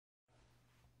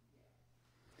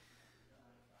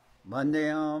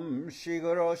Vandeyam Shri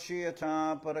Guru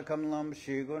Shiyata Parakamlam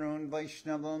Shri Gurun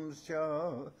Vaishnavam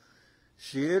Scha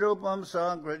Shri Rupam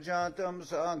Sagrajatam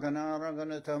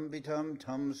Saganaraganatam Vitam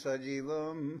Tam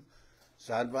Sajivam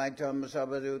Sadvaitam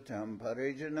Sabadutam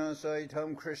Parijana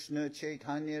Saitam Krishna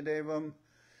Chaitanya Devam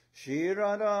Shri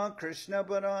Radha Krishna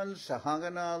Paran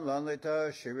Sahagana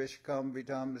Lalita Shirishkam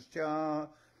Vitam Scha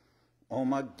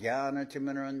Om Ajnana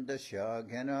Timirandasya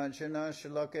Gyanajana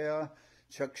Shalakya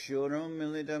Chakshuram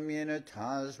Militam Yena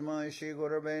Tasmai Shri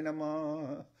Gurave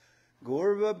Namah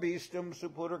Gurva Bhistam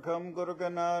Supurakam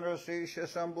Guruganara Sesha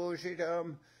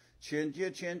Sambhushitam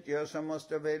Chintya Chintya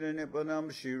Samasta Veda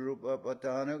Nipanam Shri Rupa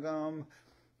Patanagam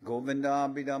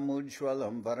Govindabhidam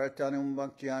Ujwalam Bharatanam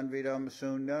Bhaktyan Vidam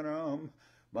Sundaram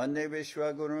Vande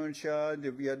Vishwaguruncha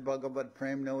Divyad Bhagavat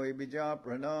Prem Noe Bija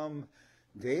Pranam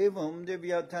Devam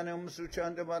Divyatanam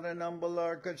Suchantabaranam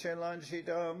Balarka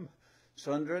Chelanchitam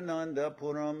Sandrananda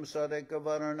Puram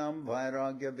Sadekavaranam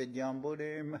Vairagya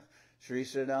Vidyambudim Sri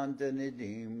Siddhanta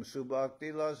Nidim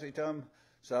Subhakti Lasitam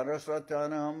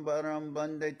Saraswatanam Baram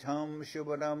Banditam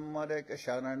Shubhadam Madeka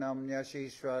Sharanam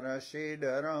Nyashishvara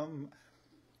Shidaram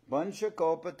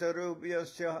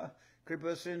Vanchakopatarubhyasya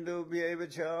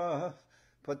Kripasindubhyevacha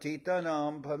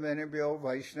Patitanam Pavenibhyo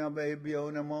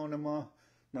Vaishnavebhyo Namo Namah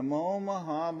Namo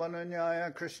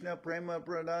Mahamananyaya Krishna Prema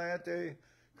Pradayate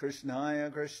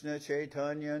Krishnaya Krishna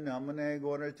Chaitanya Namane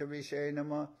Gauratavishe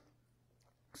Nama.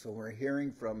 So we're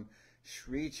hearing from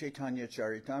Sri Chaitanya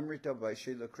Charitamrita by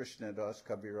Srila Krishnadas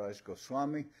Kaviraj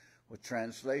Goswami with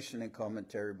translation and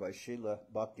commentary by Srila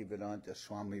Bhaktivedanta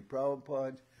Swami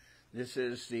Prabhupad. This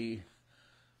is the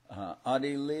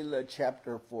Adi-lila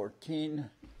chapter 14,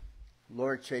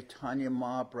 Lord Chaitanya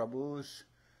Mahaprabhu's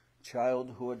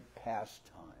childhood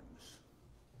pastimes.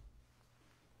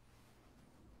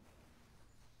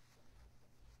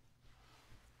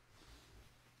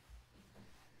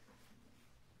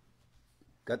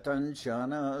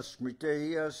 Katanchana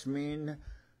smrite yasmin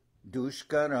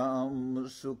dushkaram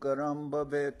sukaram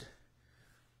bhavet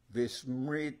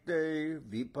vismrite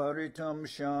viparitam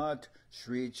shat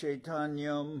Sri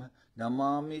Chaitanyam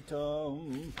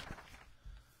namamitam.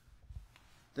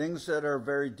 Things that are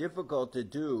very difficult to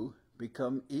do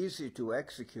become easy to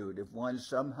execute if one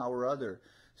somehow or other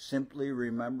simply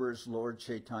remembers Lord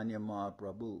Chaitanya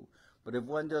Mahaprabhu. But if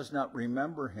one does not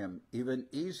remember him, even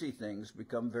easy things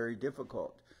become very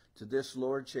difficult. To this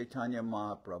Lord Chaitanya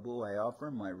Mahaprabhu, I offer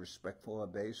my respectful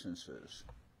obeisances.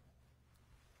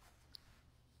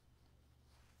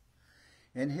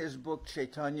 In his book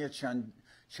Chaitanya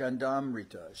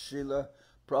Charitamrita, Srila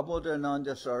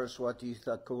Prabodhananda Saraswati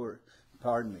Thakur,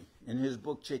 in his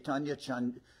book Chaitanya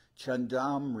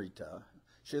Charitamrita,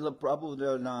 Srila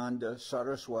Prabodhananda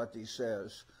Saraswati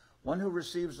says, one who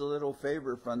receives a little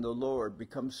favor from the Lord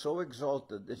becomes so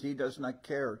exalted that he does not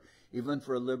care even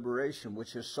for liberation,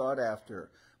 which is sought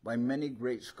after by many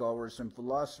great scholars and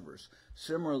philosophers.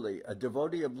 Similarly, a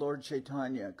devotee of Lord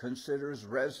Chaitanya considers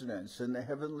residence in the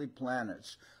heavenly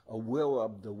planets a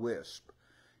will-o'-the-wisp.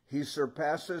 He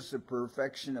surpasses the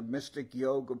perfection of mystic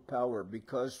yoga power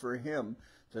because for him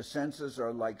the senses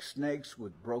are like snakes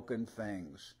with broken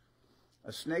fangs.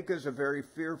 A snake is a very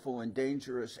fearful and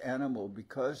dangerous animal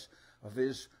because of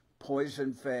his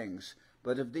poison fangs.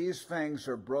 But if these fangs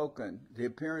are broken, the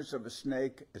appearance of a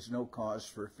snake is no cause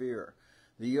for fear.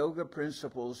 The yoga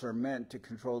principles are meant to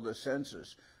control the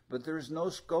senses, but there is no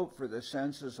scope for the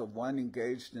senses of one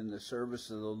engaged in the service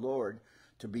of the Lord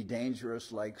to be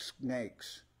dangerous like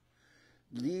snakes.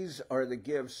 These are the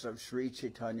gifts of Sri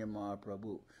Chaitanya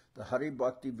Mahaprabhu. The Hari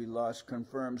Bhakti Vilas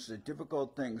confirms that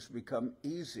difficult things become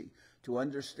easy to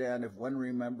understand if one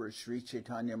remembers Sri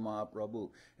Chaitanya Mahaprabhu,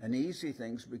 and easy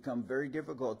things become very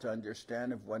difficult to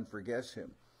understand if one forgets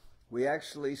him. We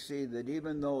actually see that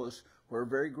even those who are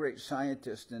very great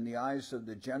scientists in the eyes of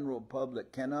the general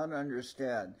public cannot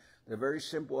understand the very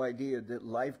simple idea that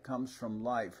life comes from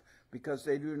life because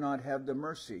they do not have the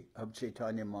mercy of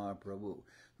Chaitanya Mahaprabhu.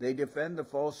 They defend the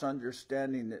false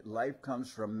understanding that life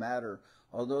comes from matter,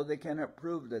 although they cannot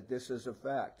prove that this is a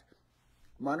fact.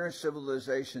 Modern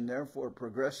civilization, therefore,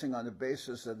 progressing on the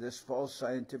basis of this false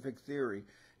scientific theory,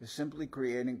 is simply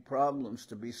creating problems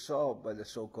to be solved by the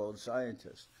so-called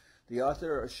scientists. The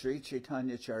author of Sri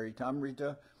Chaitanya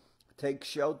Charitamrita takes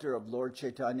shelter of Lord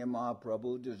Chaitanya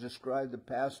Mahaprabhu to describe the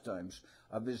pastimes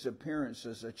of his appearance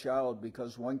as a child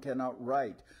because one cannot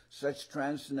write such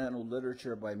transcendental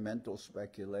literature by mental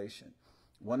speculation.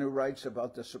 One who writes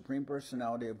about the Supreme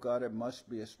Personality of Godhead must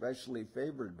be especially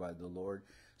favored by the Lord.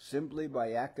 Simply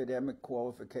by academic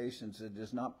qualifications, it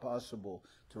is not possible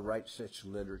to write such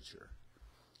literature.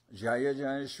 Jaya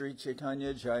Jaya Sri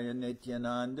Chaitanya Jaya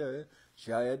Nityananda,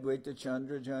 Jaya Advaita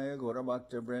Chandra Jaya Gaura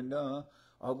Bhakta Vrinda.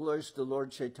 All glories to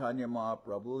Lord Chaitanya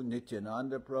Mahaprabhu,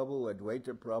 Nityananda Prabhu,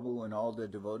 Advaita Prabhu, and all the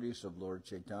devotees of Lord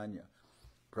Chaitanya.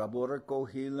 Prabhura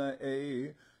Kohila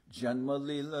Janma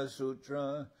Lila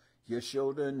Sutra,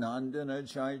 Yashoda Nandana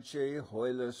Chaiche,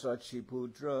 Hoila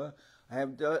Sachiputra. I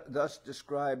have thus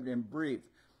described in brief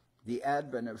the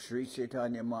advent of Sri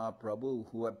Chaitanya Mahaprabhu,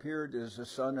 who appeared as the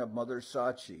son of Mother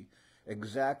Sachi,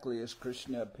 exactly as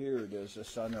Krishna appeared as the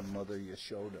son of Mother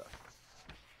Yashoda.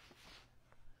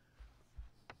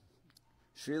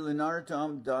 Srila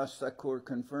Narottam Das Thakur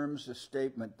confirms the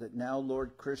statement that now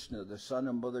Lord Krishna, the son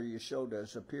of Mother Yashoda,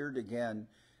 has appeared again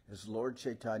as Lord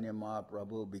Chaitanya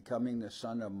Mahaprabhu, becoming the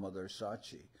son of Mother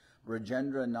Sachi.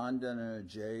 Brajendra Nandana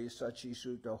Jay Sachi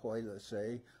Sutta Hoila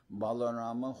Se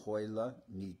Balarama Hoila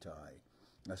Nitai.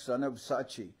 The son of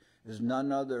Sachi is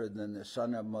none other than the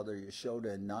son of Mother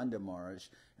Yashoda and Nanda Maharaj,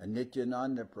 and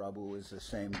Nityananda Prabhu is the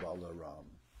same Balaram.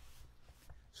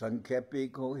 Sankepi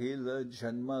Kohila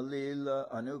Janma Lila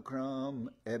Anukram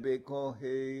Ebe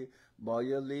Kohe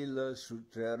Baya Lila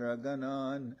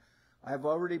Sutraraganan. I have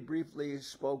already briefly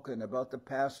spoken about the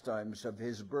pastimes of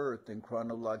his birth in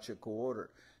chronological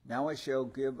order. Now I shall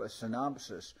give a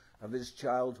synopsis of his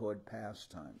childhood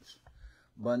pastimes.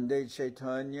 Bande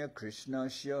Chaitanya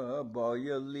Krishnasya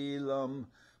Baya Lilam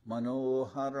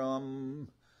Manoharam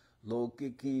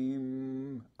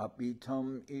Lokikim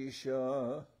Apitam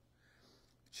Isha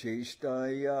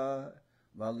Chestaya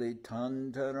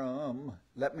Valitantaram.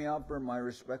 Let me offer my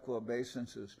respectful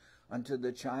obeisances unto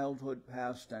the childhood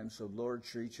pastimes of Lord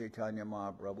Sri Chaitanya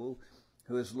Mahaprabhu,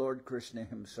 who is Lord Krishna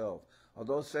himself.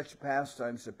 Although such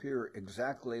pastimes appear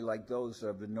exactly like those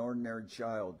of an ordinary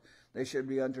child, they should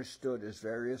be understood as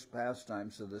various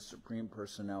pastimes of the Supreme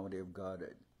Personality of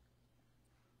Godhead.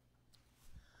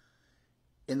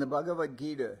 In the Bhagavad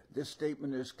Gita, this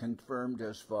statement is confirmed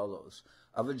as follows.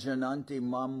 Avajananti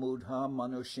mamudha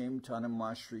manushim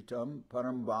tanamashritam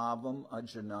parambhavam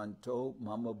ajananto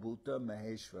mamabhuta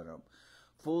maheshwaram.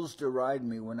 Fools deride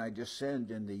me when I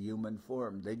descend in the human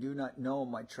form. They do not know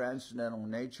my transcendental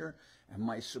nature and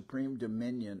my supreme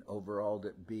dominion over all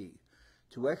that be.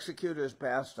 To execute his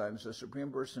pastimes, the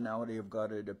Supreme Personality of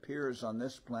Godhead appears on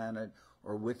this planet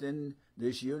or within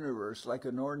this universe like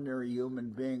an ordinary human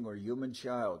being or human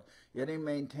child, yet he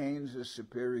maintains his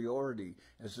superiority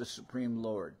as the Supreme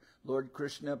Lord. Lord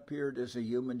Krishna appeared as a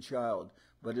human child,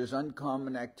 but his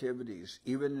uncommon activities,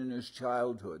 even in his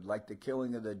childhood, like the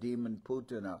killing of the demon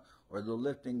Putana or the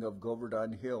lifting of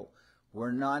Govardhan Hill,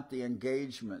 were not the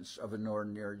engagements of an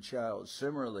ordinary child.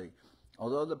 Similarly,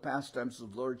 although the pastimes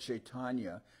of Lord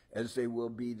Chaitanya, as they will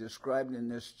be described in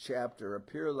this chapter,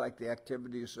 appear like the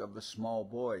activities of a small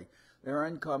boy, they are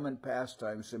uncommon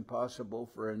pastimes impossible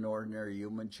for an ordinary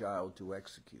human child to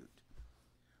execute.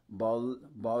 Balya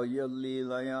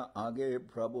Lilaya Age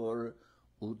Prabhur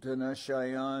Utana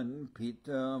Shayan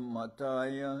Pita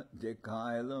Mataya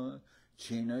Dekaila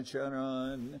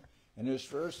Chinacharan. In his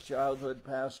first childhood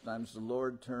pastimes, the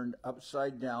Lord turned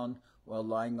upside down while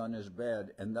lying on his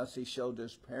bed, and thus he showed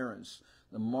his parents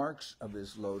the marks of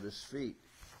his lotus feet.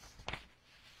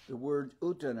 The word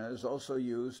utana is also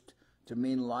used to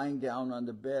mean lying down on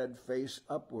the bed face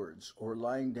upwards or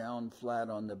lying down flat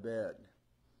on the bed.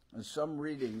 In some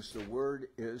readings, the word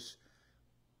is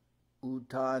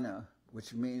utana,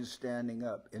 which means standing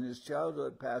up. In his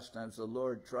childhood pastimes, the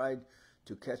Lord tried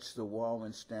to catch the wall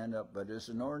and stand up, but as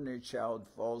an ordinary child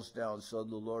falls down, so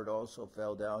the Lord also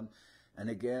fell down and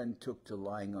again took to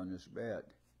lying on his bed.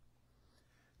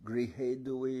 Grihe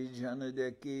dui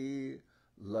janadeki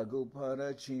lagu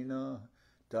parachina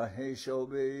tahe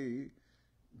shobe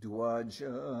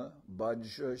duaja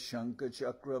bajra shanka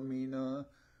chakramina.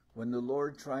 When the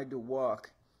Lord tried to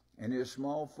walk in his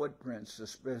small footprints, the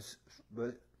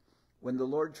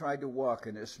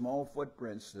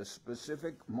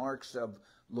specific marks of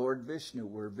Lord Vishnu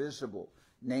were visible,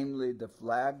 namely the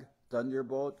flag,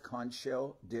 thunderbolt, conch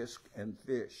shell, disc, and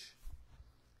fish.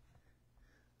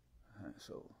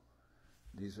 So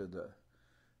these are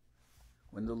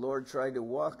when the Lord tried to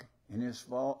walk in his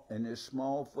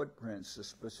small footprints, the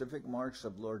specific marks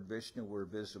of Lord Vishnu were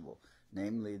visible,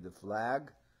 namely the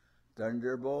flag,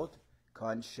 thunderbolt,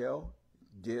 conch shell,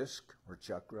 disc or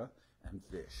chakra, and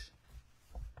fish.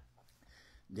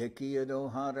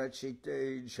 Dekiyado hara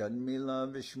chite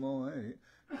janmila vishmoy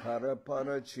para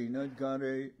para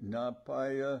chinadgare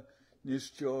napaya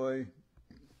nisjoy.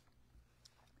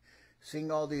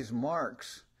 Seeing all these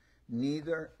marks,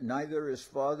 neither his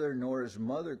father nor his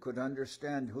mother could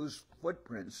understand whose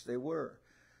footprints they were.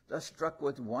 Thus struck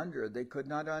with wonder, they could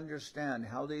not understand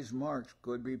how these marks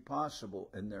could be possible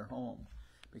in their home,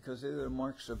 because they're the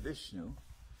marks of Vishnu.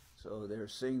 So they're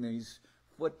seeing these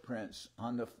footprints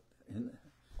on the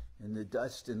in the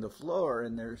dust in the floor,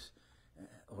 and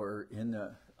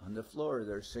on the floor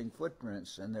they're seeing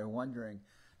footprints, and they're wondering,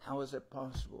 how is it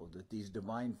possible that these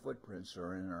divine footprints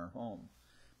are in our home?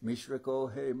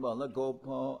 Mishrako he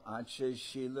malagopa ache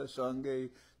shila sange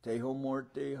teho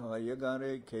morte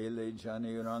hayagare kele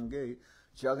jani range.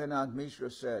 Jagannath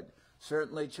Mishra said,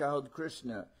 certainly child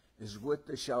Krishna is with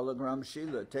the Shalagram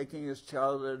Shila, taking his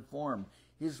childhood form.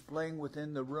 He's playing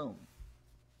within the room.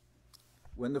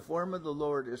 When the form of the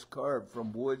Lord is carved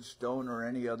from wood, stone, or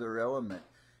any other element,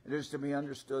 it is to be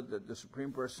understood that the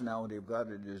Supreme Personality of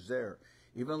Godhead is there.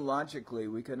 Even logically,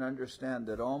 we can understand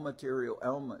that all material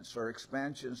elements are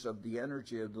expansions of the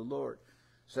energy of the Lord.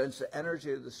 Since the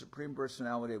energy of the Supreme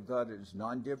Personality of Godhead is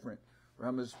non-different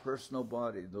from his personal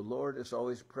body, the Lord is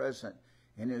always present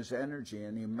in his energy,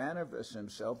 and he manifests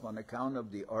himself on account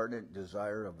of the ardent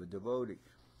desire of a devotee.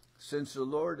 Since the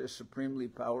Lord is supremely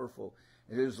powerful,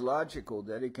 it is logical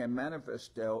that he can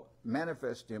manifest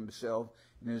himself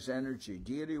in his energy.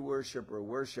 Deity worship or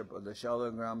worship of the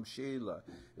Shalagram Shila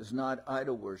is not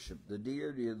idol worship. The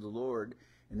deity of the Lord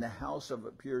in the house of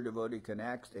a pure devotee can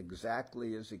act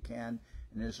exactly as he can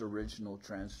in his original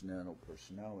transcendental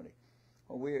personality.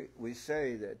 Well, we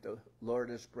say that the Lord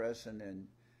is present in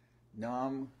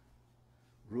Nam,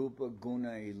 Rupa,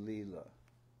 Guna, and Lila.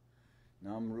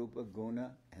 Nam, Rupa,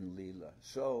 Guna, and Lila.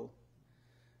 So,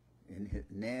 in his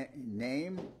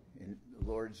name, in the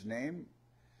Lord's name,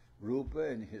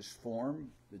 Rupa in his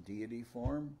form, the deity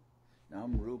form,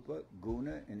 Nam Rupa,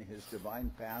 Guna in his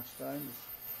divine pastimes,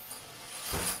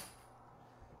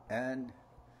 and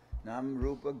Nam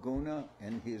Rupa Guna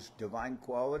in his divine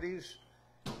qualities,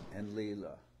 and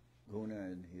Lila, Guna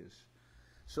in his.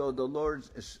 So the Lord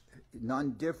is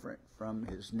non-different from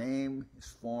his name, his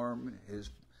form,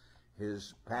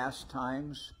 his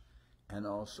pastimes, and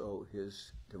also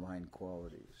his divine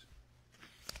qualities.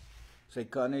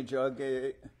 Sekane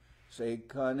jage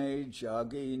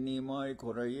nimai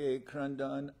koraye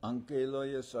krandan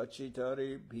ankeloya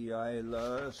sachitari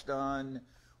piaila stan.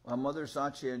 While Mother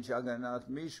Sachi and Jagannath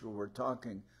Mishra were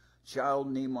talking,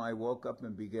 child Nimai woke up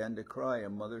and began to cry,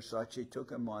 and Mother Sachi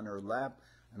took him on her lap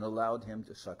and allowed him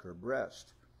to suck her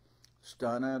breast.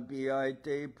 Stana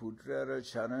piaite putrera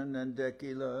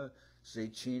charanandekila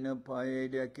sechina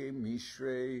paedeke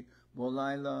mishre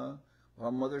Molaila.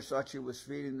 While Mother Sachi was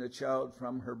feeding the child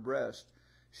from her breast,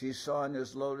 she saw in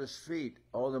his lotus feet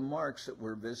all the marks that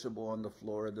were visible on the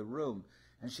floor of the room,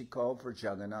 and she called for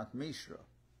Jagannath Mishra.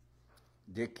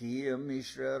 Dikiya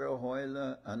Mishra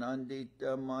Rahoila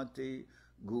Anandita Mati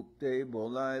Gupte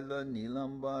Bolaila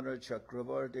Nilambara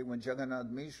Chakravarti. When Jagannath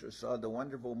Mishra saw the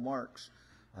wonderful marks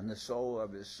on the soul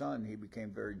of his son, he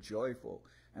became very joyful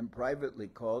and privately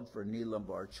called for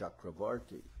Nilambar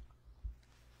Chakravarti.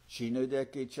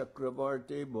 Shinadeki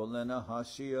Chakravarti Bolena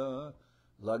Hasya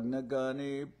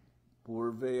Lagnagani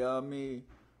Purveyami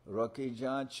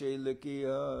Rakijache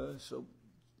Likiya.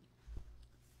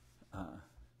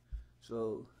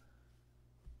 So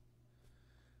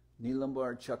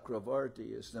Nilambar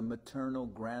Chakravarti is the maternal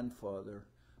grandfather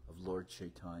of Lord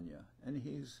Chaitanya, and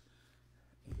he's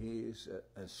an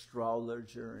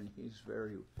astrologer, and he's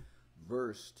very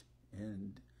versed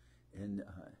in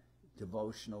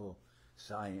devotional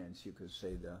science, you could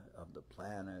say, of the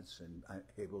planets, and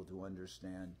able to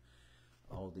understand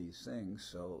all these things.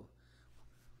 So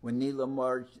when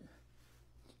Nilambar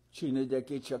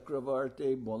Chinadeki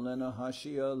Chakravarti Bolena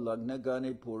Hashia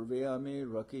Lagnagani Purveyami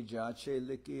Raki Jache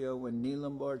Likia, when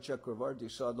Nilambar Chakravarti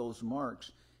saw those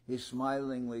marks, he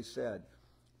smilingly said,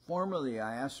 formerly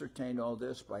I ascertained all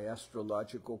this by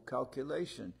astrological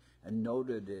calculation and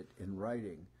noted it in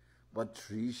writing. But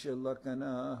Trisha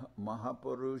Lakana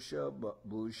Mahapurusha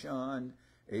Bhushan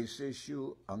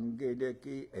Asishu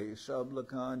Angedeki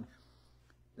Asablakan.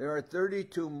 There are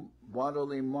 32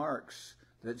 bodily marks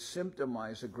that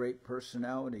symptomize a great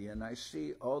personality, and I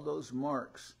see all those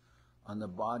marks on the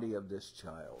body of this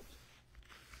child.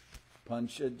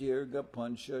 Pancha Dirga,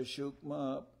 Pancha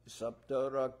Shukma, Sapta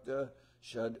Rakta,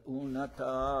 Shad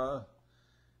Unata,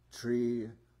 Tri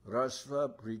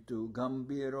Rasva Pritu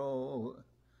Gambiro,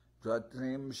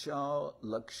 Dratrim Shao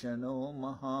Lakshano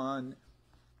Mahan.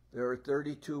 There are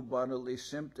 32 bodily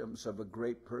symptoms of a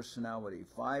great personality.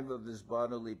 5 of his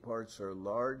bodily parts are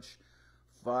large,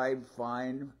 5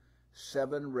 fine,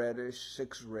 7 reddish,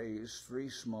 6 raised, 3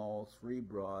 small, 3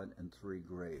 broad, and 3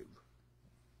 grave.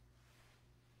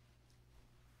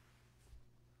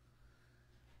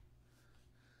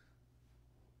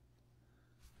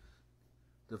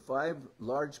 The 5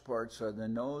 large parts are the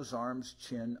nose, arms,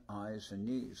 chin, eyes, and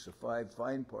knees. The 5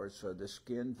 fine parts are the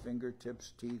skin,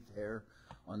 fingertips, teeth, hair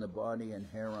on the body, and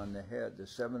hair on the head. The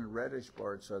 7 reddish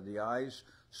parts are the eyes,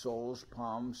 soles,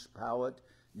 palms, palate,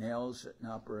 nails,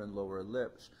 and upper and lower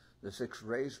lips. The 6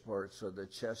 raised parts are the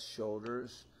chest,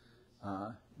 shoulders,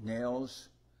 nails,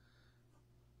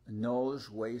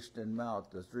 nose, waist, and mouth.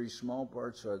 The 3 small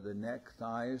parts are the neck,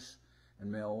 thighs,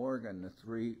 and male organ. The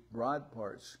 3 broad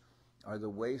parts are the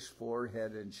waist,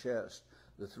 forehead, and chest.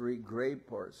 The 3 gray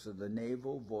parts are the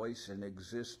navel, voice, and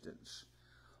existence.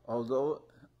 Although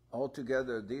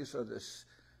altogether these are the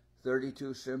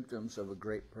 32 symptoms of a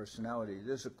great personality.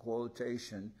 This is a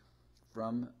quotation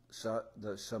from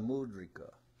the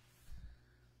Samudrika.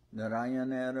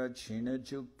 Narayanera China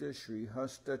Jukta Sri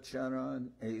Hasta Charan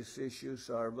Asishu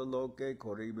Sarvaloke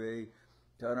Koribe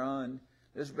Taran.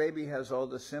 This baby has all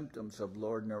the symptoms of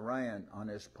Lord Narayan on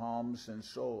his palms and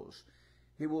soles.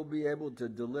 He will be able to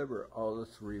deliver all the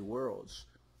 3 worlds.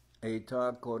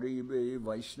 Eta Koribe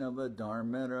Vaishnava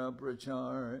Dharmera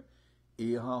Prachar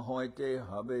Iha Hoite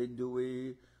Habe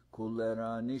Dui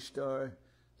Kulera Nishtar.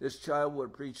 This child will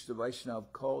preach the Vaishnava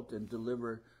cult and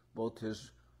deliver both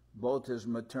his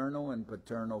maternal and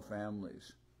paternal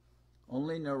families.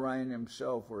 Only Narayan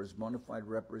himself or his bona fide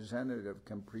representative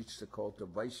can preach the cult of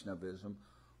Vaishnavism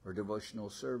or devotional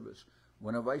service.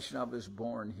 When a Vaishnava is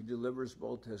born, he delivers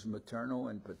both his maternal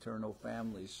and paternal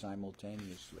families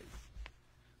simultaneously.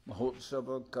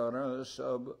 Mahotsava Kara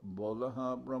Sab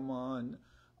Bolaha Brahman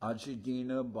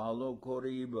Ajidina Balo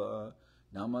Koriba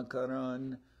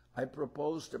Namakaran. I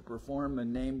propose to perform a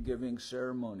name-giving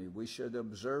ceremony. We should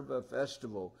observe a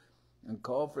festival and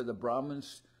call for the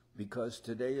Brahmins because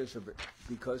today is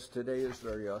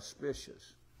very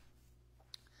auspicious.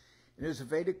 It is a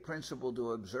Vedic principle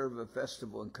to observe a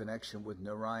festival in connection with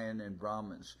Narayan and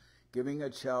Brahmins. Giving a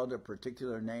child a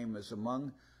particular name is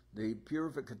among the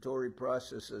purificatory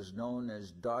processes known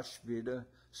as Dashvida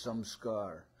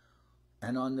Samskar.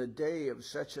 And on the day of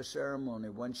such a ceremony,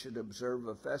 one should observe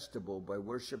a festival by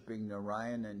worshipping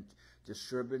Narayan and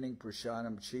distributing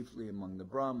prasadam chiefly among the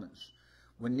Brahmins.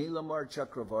 When Nilambar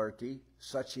Chakravarti,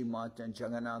 Sachimat, and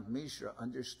Jagannath Mishra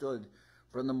understood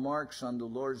from the marks on the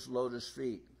Lord's lotus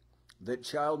feet that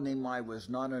child Nimai was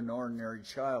not an ordinary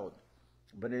child,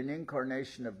 but an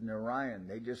incarnation of Narayan,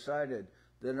 they decided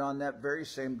that on that very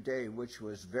same day, which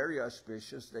was very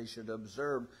auspicious, they should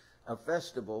observe a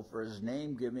festival for his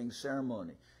name-giving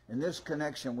ceremony. In this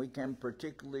connection, we can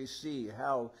particularly see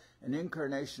how an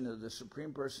incarnation of the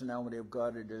Supreme Personality of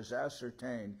Godhead is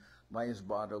ascertained by his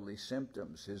bodily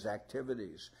symptoms, his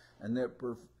activities, and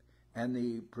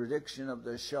the prediction of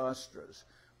the Shastras.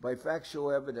 By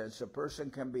factual evidence, a person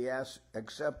can be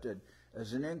accepted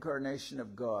as an incarnation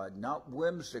of God, not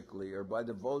whimsically or by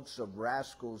the votes of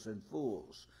rascals and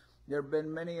fools. There have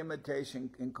been many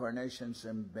imitation incarnations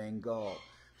in Bengal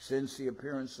since the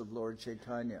appearance of Lord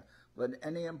Chaitanya, but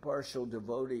any impartial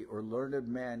devotee or learned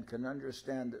man can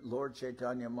understand that Lord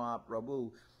Chaitanya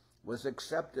Mahaprabhu was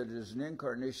accepted as an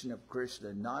incarnation of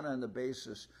Krishna, not on the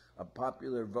basis of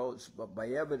popular votes, but by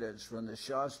evidence from the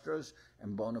Shastras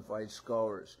and bona fide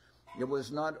scholars. It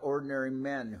was not ordinary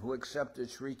men who accepted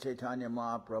Sri Chaitanya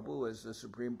Mahaprabhu as the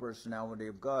Supreme Personality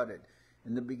of Godhead.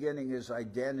 In the beginning, his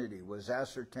identity was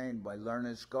ascertained by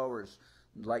learned scholars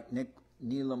like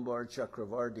Nilambar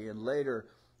Chakravarti, and later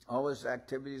all his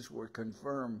activities were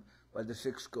confirmed by the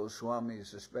 6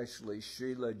 Goswamis, especially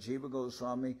Srila Jiva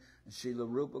Goswami and Srila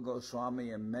Rupa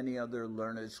Goswami and many other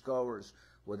learned scholars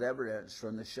with evidence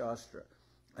from the Shastra.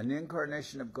 An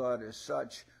incarnation of God is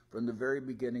such from the very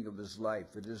beginning of his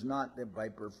life. It is not that by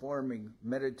performing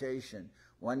meditation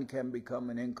one can become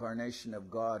an incarnation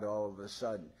of God all of a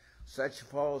sudden. Such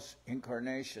false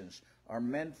incarnations are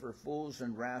meant for fools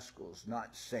and rascals,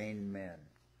 not sane men.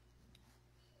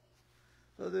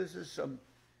 So this is some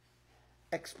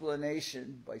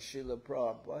explanation by Srila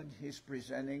Prabhupada. He's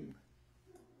presenting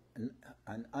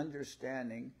an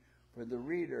understanding for the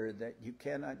reader that you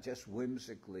cannot just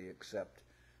whimsically accept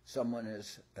someone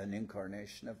as an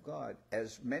incarnation of God,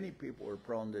 as many people are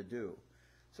prone to do.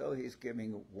 So he's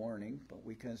giving a warning, but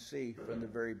we can see from the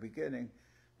very beginning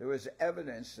there was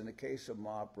evidence in the case of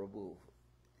Mahaprabhu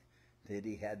that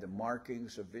he had the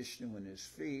markings of Vishnu in his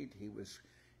feet. He was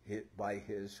hit by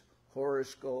his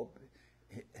horoscope.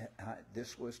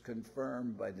 This was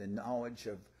confirmed by the knowledge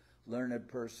of learned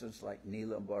persons like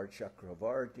Nilambar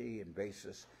Chakravarti and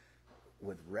basis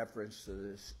with reference to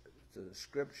the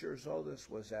scriptures. All this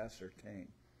was ascertained.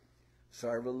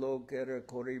 Sarvalokera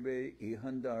Koribe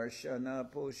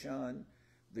Ihandarshana Poshan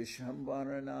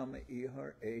Vishambharanam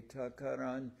Ihar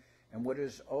Etakaran. And what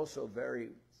is also very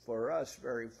for us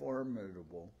very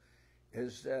formidable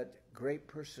is that great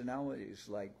personalities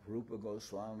like Rupa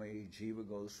Goswami, Jiva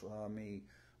Goswami,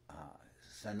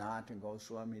 Sanatana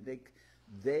Goswami,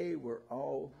 they were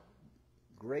all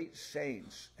great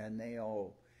saints, and they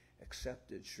all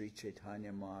accepted Sri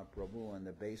Chaitanya Mahaprabhu on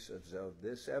the basis of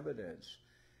this evidence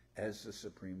as the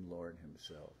Supreme Lord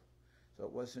himself. So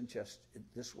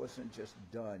this wasn't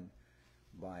just done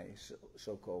by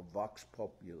so-called vox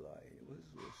populi. It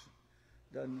was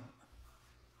done,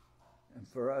 and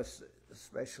for us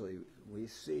especially, we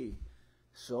see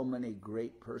so many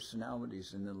great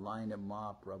personalities in the line of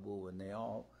Mahaprabhu, and they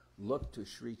all look to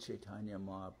Sri Chaitanya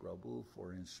Mahaprabhu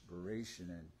for inspiration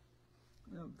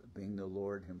and being the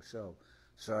Lord himself.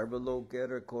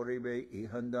 Sarvalokera koribe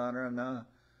ihandarana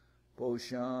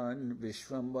poshan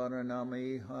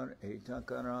vishvambaranamihar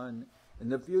etakaran. In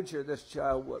the future, this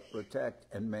child will protect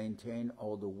and maintain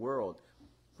all the world.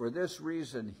 For this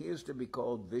reason, he is to be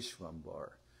called Vishvambar.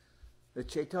 The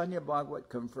Chaitanya Bhagavat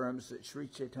confirms that Sri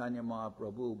Chaitanya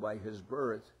Mahaprabhu, by his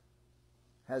birth,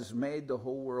 has made the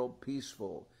whole world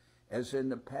peaceful, as in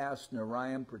the past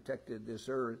Narayan protected this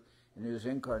earth in his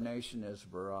incarnation as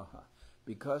Varaha.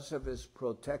 Because of his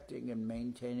protecting and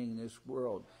maintaining this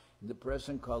world, in the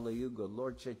present Kali Yuga,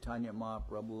 Lord Chaitanya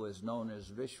Mahaprabhu is known as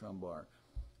Vishvambar,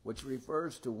 which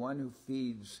refers to one who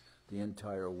feeds the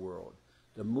entire world.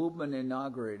 The movement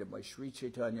inaugurated by Sri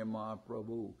Chaitanya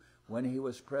Mahaprabhu when he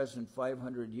was present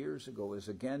 500 years ago is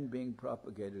again being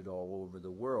propagated all over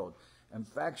the world. And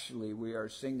factually, we are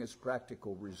seeing its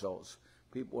practical results.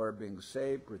 People are being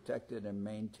saved, protected, and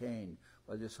maintained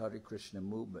by this Hare Krishna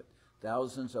movement.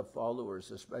 Thousands of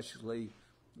followers, especially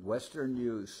Western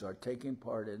youths, are taking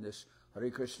part in this Hare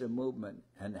Krishna movement,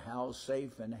 and how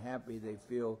safe and happy they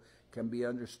feel can be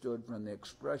understood from the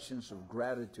expressions of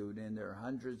gratitude in their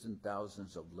hundreds and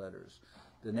thousands of letters.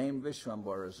 The name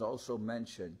Vishvambar is also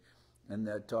mentioned in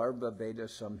the Atharva Veda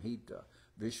Samhita.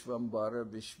 Vishvambara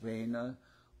Vishvena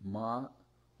Ma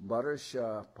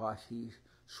Barasha Pahi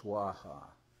Swaha.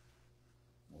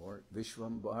 Or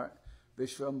Vishvambar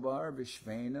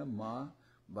Vishvena Ma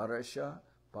Barasha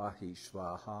Pahi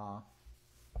Swaha.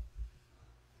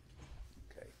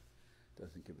 Okay,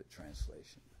 doesn't give a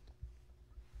translation.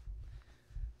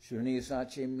 Shuni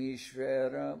Sachi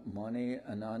Mishvera Mani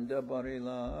Ananda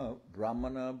Barila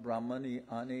Brahmana Brahmani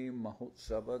Ani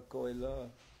Mahotsava Koila.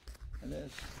 And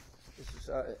this is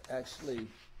actually,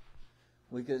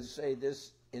 we could say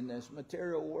this, in this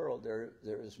material world there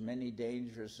is many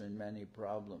dangers and many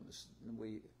problems.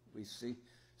 We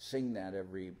sing that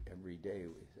every day,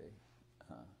 we say.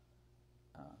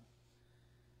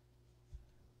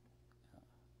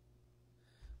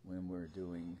 When we're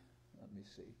doing, let me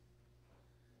see.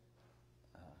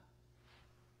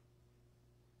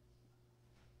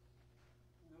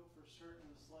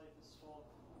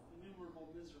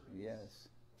 Yes.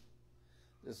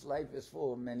 This life is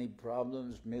full of many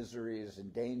problems, miseries,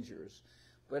 and dangers.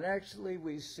 But actually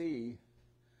we see,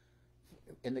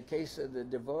 in the case of the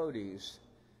devotees,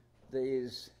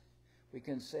 we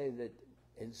can say that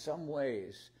in some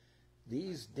ways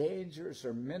these dangers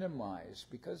are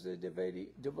minimized because the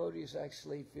devotees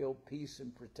actually feel peace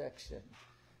and protection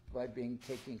by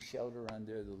taking shelter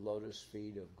under the lotus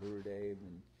feet of Gurudev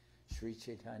and Sri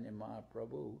Chaitanya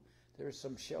Mahaprabhu. There's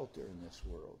some shelter in this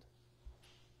world.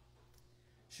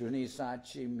 Shuni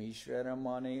Sachi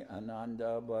Mishwaramani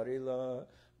Ananda Barila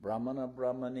Brahmana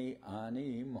Brahmani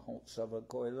Ani Mahotsava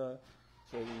Koila.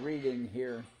 So reading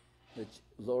here the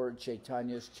Lord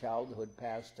Chaitanya's childhood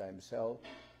pastimes, how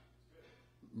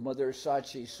Mother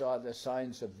Sachi saw the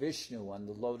signs of Vishnu on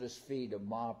the lotus feet of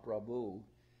Mahaprabhu,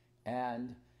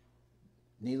 and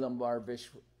Nilambar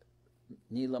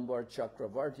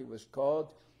Chakravarti was called,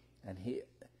 and he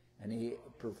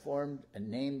performed a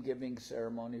name-giving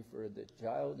ceremony for the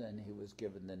child, and he was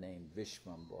given the name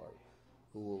Vishvambar,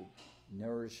 who will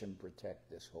nourish and protect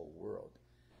this whole world.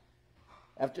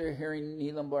 After hearing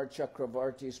Nilambar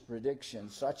Chakravarti's prediction,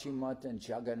 Sachimata and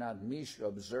Jagannath Mishra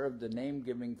observed the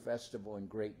name-giving festival in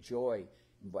great joy,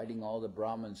 inviting all the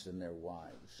Brahmins and their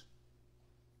wives.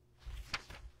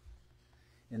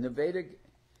 It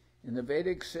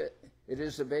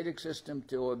is the Vedic system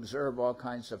to observe all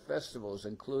kinds of festivals,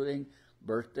 including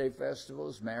birthday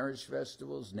festivals, marriage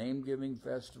festivals, name-giving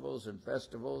festivals, and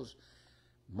festivals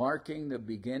marking the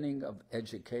beginning of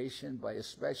education by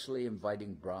especially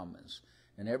inviting Brahmins.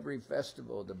 In every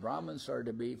festival, the Brahmins are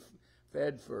to be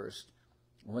fed first.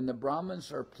 When the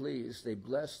Brahmins are pleased, they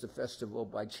bless the festival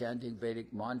by chanting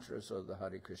Vedic mantras of the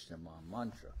Hare Krishna Maha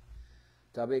Mantra.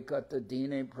 Tabekata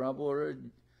dine prabhur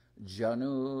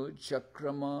Janu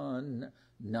Chakraman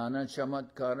Nana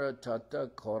Chamatkara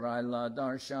Tata Koraila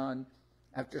Darshan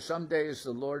After some days,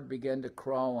 the Lord began to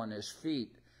crawl on his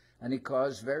feet, and he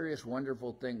caused various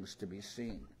wonderful things to be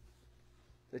seen.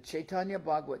 The Chaitanya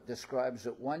Bhagavat describes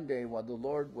that one day while the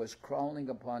Lord was crawling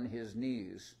upon his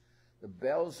knees, the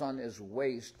bells on his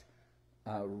waist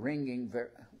ringing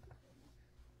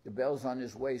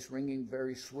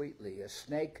very sweetly. A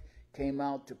snake came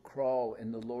out to crawl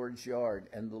in the Lord's yard,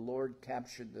 and the Lord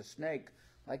captured the snake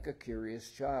like a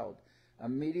curious child.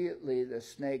 Immediately the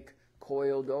snake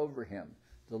coiled over him.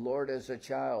 The Lord as a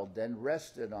child then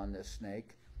rested on the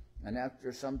snake, and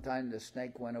after some time the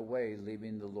snake went away,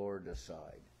 leaving the Lord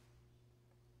aside.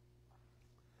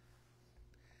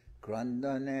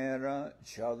 Krandanera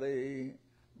Chali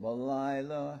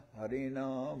Malaila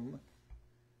Harinam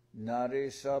Nari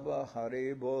Sabha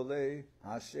Hari Bole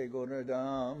Hase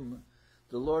Gunadam.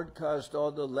 The Lord caused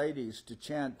all the ladies to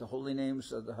chant the holy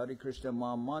names of the Hare Krishna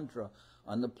Maha Mantra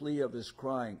on the plea of his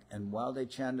crying, and while they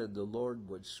chanted, the Lord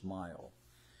would smile.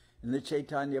 In the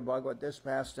Chaitanya Bhagavat, this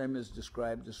pastime is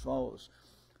described as follows.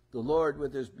 The Lord,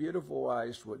 with his beautiful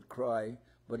eyes, would cry,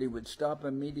 but he would stop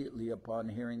immediately upon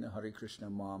hearing the Hare Krishna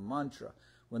Maha Mantra.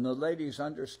 When the ladies,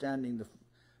 understanding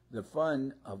the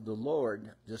fun of the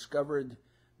Lord, discovered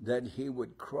that he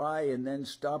would cry and then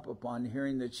stop upon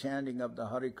hearing the chanting of the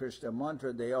Hare Krishna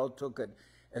mantra, they all took it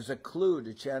as a clue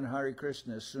to chant Hare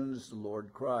Krishna as soon as the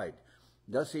Lord cried.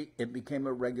 Thus it became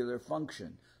a regular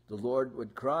function. The Lord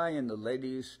would cry and the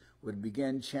ladies would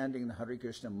begin chanting the Hare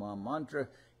Krishna Maha Mantra,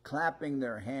 clapping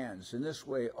their hands. In this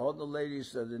way, all the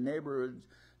ladies of the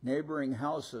neighboring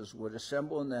houses would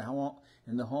assemble in the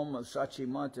home of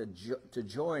Sachimata to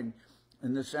join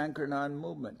in the Sankirtan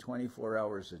movement 24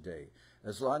 hours a day.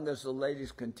 As long as the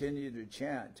ladies continued to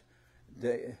chant,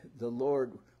 the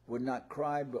Lord would not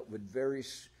cry, but would very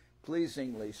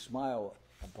pleasingly smile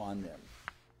upon them.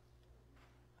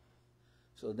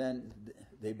 So then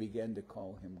they began to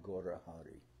call him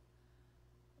Gaurahari.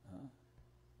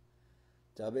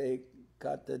 Tabe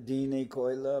kata dine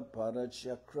koila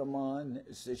parachakraman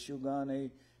sishugane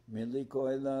mili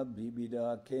koila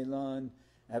bibida kelan.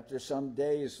 After some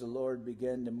days, the Lord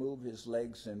began to move his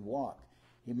legs and walk.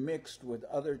 He mixed with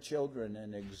other children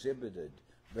and exhibited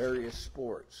various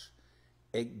sports.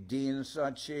 Ekdin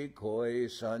sachi koi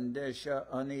sandesha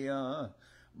aniya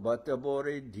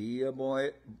batabore dia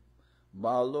boy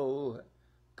balo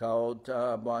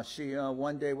kauta bashia.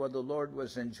 One day while the Lord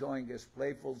was enjoying his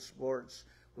playful sports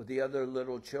with the other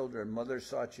little children, Mother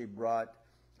Sachi brought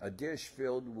a dish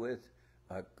filled with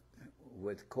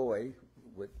koi,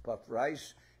 with puffed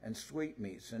rice and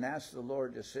sweetmeats, and asked the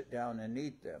Lord to sit down and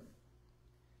eat them.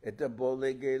 Eta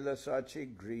bole gela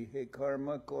sachi grihe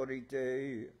karma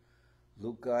korite,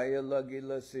 lukaya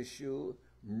lagila sishu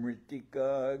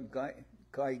mritika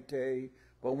kaite.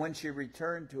 But when she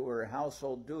returned to her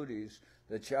household duties,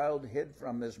 the child hid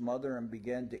from his mother and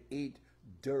began to eat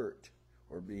dirt,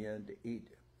 or began to eat,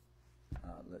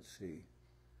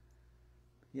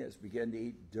 began to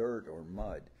eat dirt or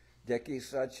mud. Deki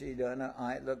sachi dana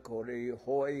aitla kori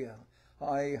hoi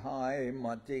hai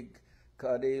matik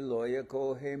kari loya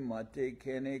kohe matik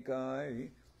kenekai.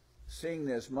 Seeing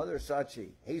this, Mother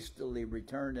Sachi hastily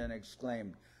returned and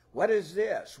exclaimed, "What is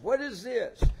this? What is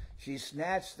this?" She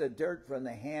snatched the dirt from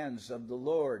the hands of the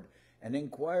Lord and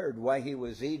inquired why he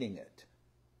was eating it.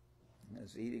 He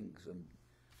was eating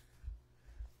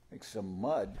some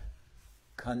mud.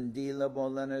 Kandila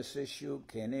bolana sishu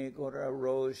kene gora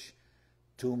rosh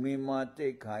tumi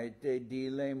mate kaite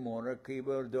dile mora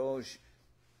kibardosh.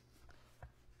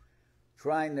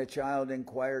 Trying, the child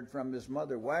inquired from his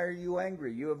mother, "Why are you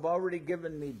angry? You have already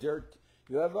given me dirt.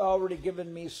 You have already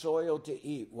given me soil to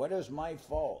eat. What is my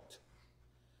fault?"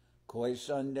 Koi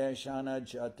sandeshana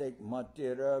jatek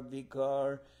matira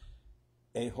vikar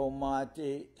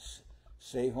ehomati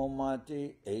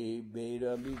sehomati e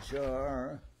beta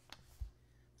bichar.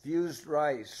 Fused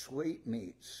rice,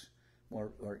 sweetmeats,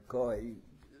 or koi,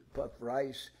 puffed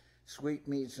rice,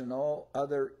 sweetmeats, and all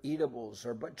other eatables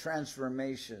are but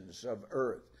transformations of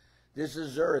earth. This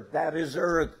is earth, that is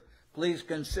earth. Please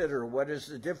consider what is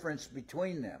the difference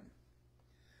between them.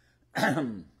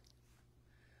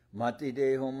 Mati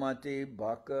deho mati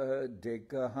baka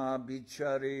dekaha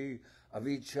bichari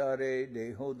avichare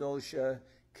deho dosha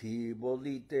ki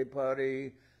bolite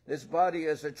pari. This body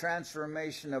is a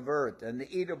transformation of earth, and the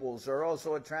eatables are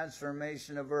also a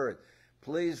transformation of earth.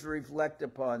 Please reflect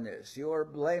upon this. You are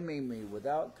blaming me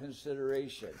without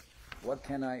consideration. What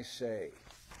can I say?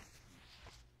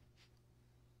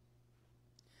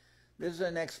 This is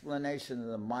an explanation of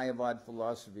the Mayavad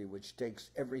philosophy, which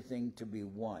takes everything to be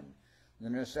one. The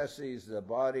necessities of the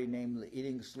body, namely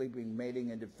eating, sleeping,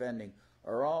 mating, and defending,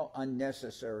 are all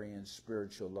unnecessary in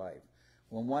spiritual life.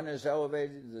 when one is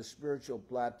elevated to the spiritual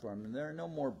platform, and there are no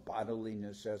more bodily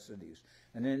necessities.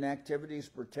 And in activities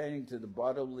pertaining to the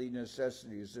bodily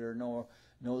necessities, there are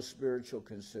no spiritual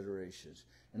considerations.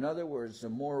 In other words, the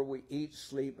more we eat,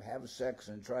 sleep, have sex,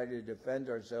 and try to defend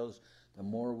ourselves, the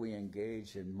more we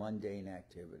engage in mundane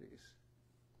activities.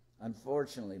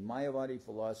 Unfortunately, Mayavadi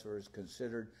philosophers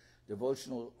considered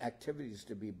devotional activities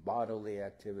to be bodily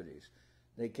activities.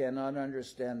 They cannot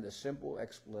understand the simple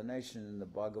explanation in the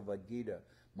Bhagavad Gita,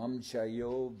 Mam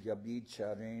chayo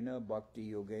vyabhicharena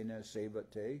bhakti yogena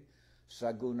sevate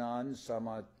sagunan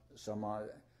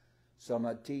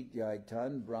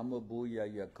samatityaitan brahma bhuya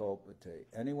yakopate.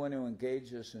 Anyone who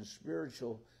engages in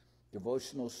spiritual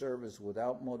devotional service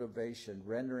without motivation,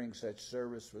 rendering such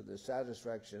service for the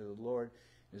satisfaction of the Lord,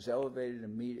 is elevated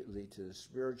immediately to the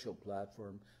spiritual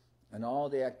platform, and all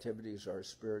the activities are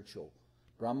spiritual.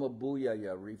 Brahma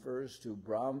Bhuyaya refers to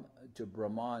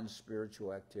Brahman's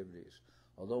spiritual activities.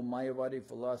 Although Mayavadi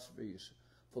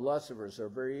philosophers are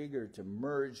very eager to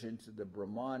merge into the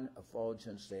Brahman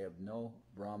effulgence, they have no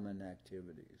Brahman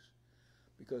activities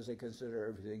because they consider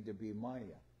everything to be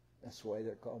Maya. That's why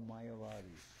they're called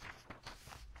Mayavadis.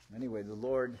 Anyway, the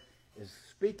Lord is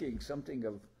speaking something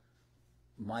of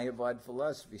Mayavad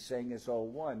philosophy, saying it's all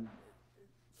one.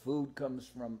 Food comes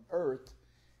from earth,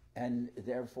 and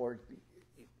therefore,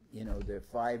 there are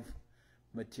 5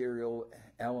 material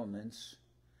elements.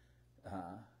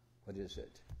 What is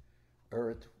it?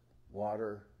 Earth,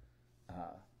 water,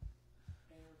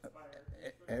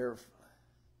 earth,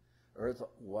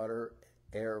 water,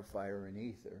 air, fire, and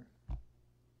ether.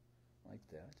 Like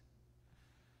that.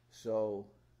 So,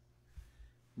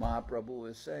 Mahaprabhu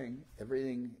is saying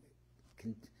everything,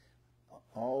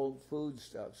 all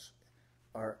foodstuffs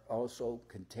are also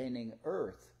containing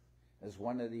earth as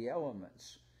one of the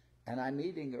elements. And I'm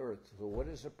eating earth, so what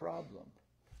is the problem?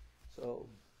 So,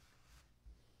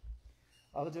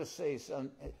 I'll just say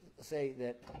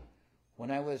that when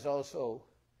I was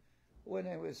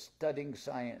studying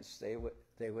science,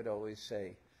 they would always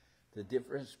say the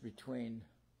difference between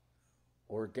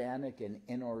organic and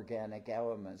inorganic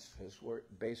elements is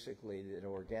basically that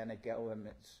organic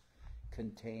elements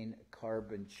contain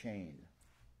carbon chain.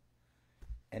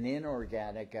 And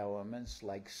inorganic elements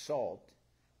like salt,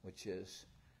 which is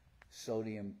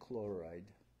sodium chloride,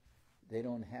 they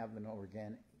don't have an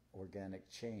organic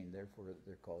chain, therefore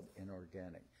they're called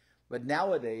inorganic. But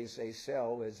nowadays they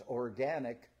sell as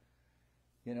organic,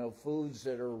 foods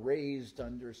that are raised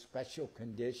under special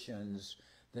conditions,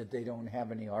 that they don't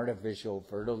have any artificial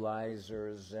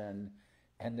fertilizers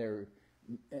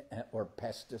or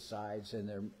pesticides, and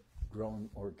they're grown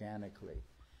organically.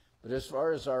 But as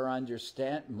far as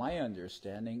my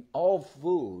understanding, all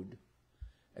food,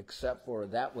 except for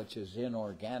that which is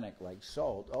inorganic, like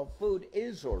salt, all food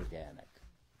is organic.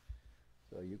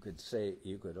 So you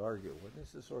could argue, well,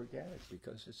 this is organic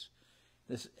because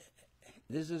this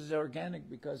is organic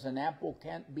because an apple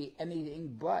can't be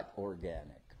anything but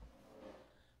organic.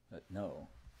 But no,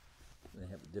 they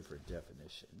have a different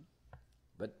definition.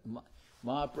 But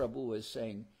Mahaprabhu is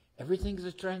saying, everything's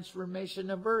a transformation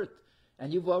of earth.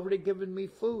 And you've already given me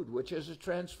food, which is a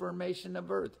transformation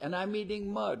of earth. And I'm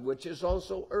eating mud, which is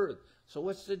also earth. So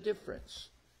what's the difference?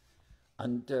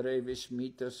 Antare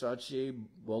vishmita sachi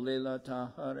bolela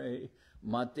tahare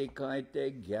mate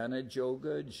kaite jnana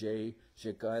joga jay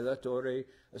shikaila tore.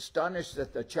 Astonished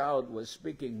that the child was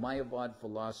speaking Mayavad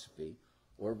philosophy,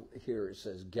 or here it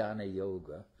says jnana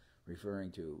yoga,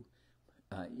 referring to,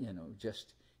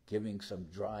 just giving some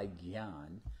dry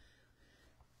jnana.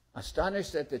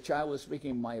 Astonished that the child was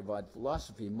speaking Mayavad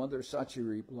philosophy, Mother Sachi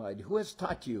replied, "Who has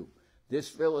taught you this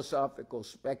philosophical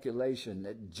speculation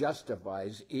that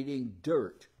justifies eating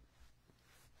dirt?"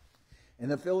 In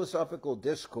the philosophical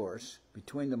discourse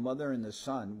between the mother and the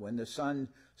son, when the son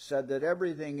said that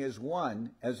everything is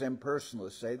one, as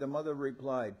impersonalists say, the mother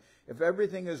replied, "If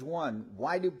everything is one,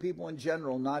 why do people in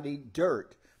general not eat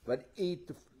dirt, but eat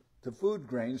the food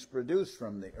grains produced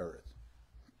from the earth,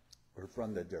 or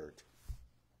from the dirt?"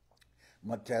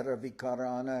 Matera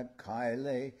vikarana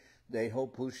kaile deho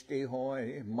pushti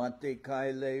hoy, mate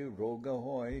kaile roga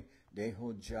hoy,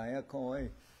 deho jaya koi.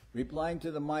 Replying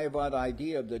to the Mayavad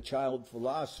idea of the child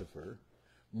philosopher,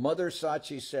 Mother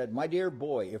Sachi said, "My dear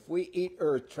boy, if we eat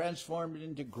earth transformed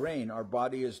into grain, our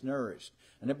body is nourished,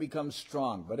 and it becomes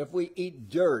strong. But if we eat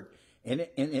dirt in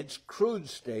its crude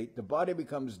state, the body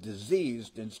becomes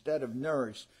diseased instead of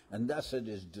nourished, and thus it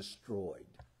is destroyed."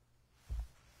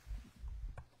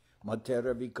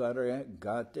 Matera vikare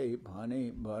gate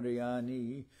pane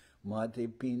bariani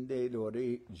mate pinde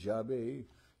dori jabe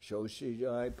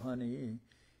shoshijai pani.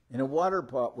 In a water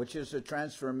pot, which is a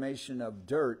transformation of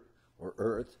dirt or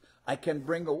earth, I can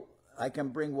bring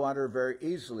water very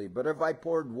easily. But if I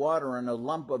poured water on a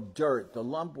lump of dirt, the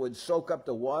lump would soak up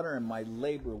the water and my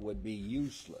labor would be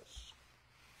useless.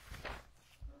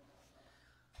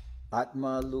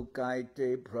 Atma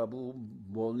lukaite prabhu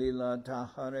bolila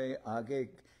tahare age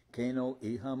keno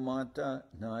ihamata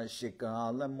na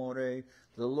shikala more.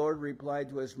 The Lord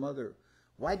replied to his mother,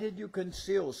 "Why did you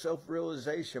conceal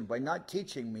self-realization by not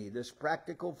teaching me this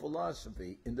practical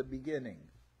philosophy in the beginning?"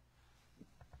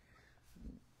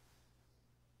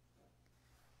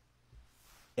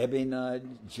 Ebina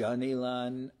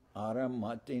janilan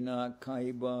aramatina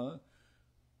kaiba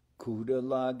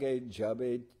kudalage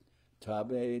jabe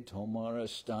tabe tomara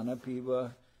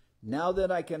stanapiva. Now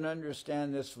that I can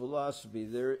understand this philosophy,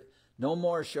 no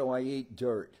more shall I eat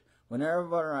dirt.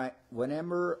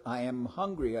 Whenever I am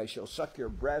hungry, I shall suck your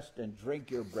breast and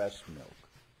drink your breast milk.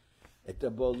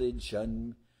 Etaboli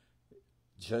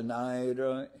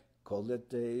janaira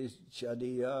kolete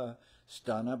chadia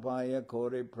stanapaya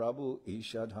kore prabhu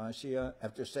ishadhasya.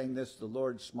 After saying this, the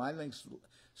Lord, smiling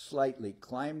slightly,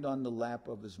 climbed on the lap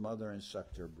of his mother and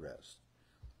sucked her breast.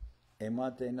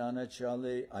 Emate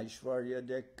nanachale aishvarya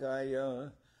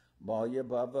dekaya balya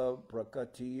baba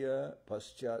prakatiya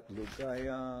paschat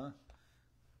lukaya.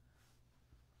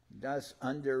 Thus,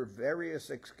 under various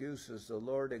excuses, the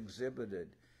Lord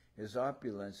exhibited his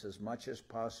opulence as much as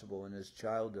possible in his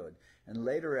childhood, and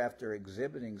later, after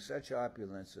exhibiting such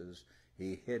opulences,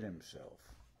 he hid himself.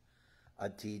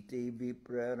 Atiti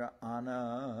viprera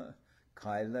ana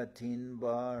kailatin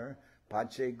bar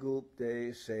pache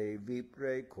gupte se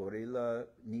vipre korila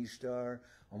nistar.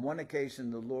 On one occasion,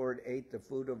 the Lord ate the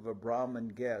food of a Brahmin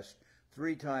guest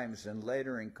 3 times, and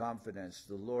later, in confidence,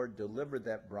 the Lord delivered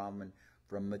that Brahmin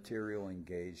from material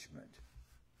engagement.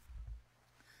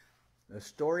 The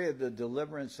story of the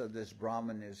deliverance of this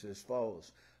Brahmin is as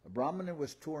follows. A Brahmin who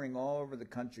was touring all over the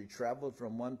country traveled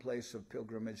from one place of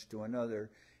pilgrimage to another,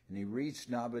 and he reached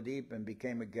Navadip and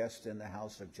became a guest in the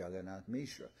house of Jagannath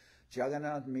Mishra.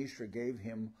 Jagannath Mishra gave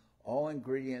him all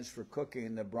ingredients for cooking,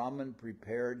 and the Brahmin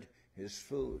prepared his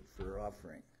food for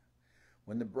offering.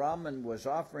 When the Brahmin was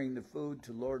offering the food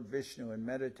to Lord Vishnu in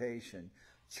meditation,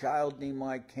 child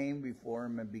Nimai came before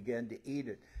him and began to eat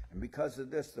it. And because of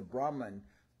this, the Brahmin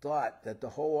thought that the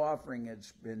whole offering had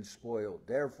been spoiled.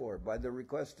 Therefore, by the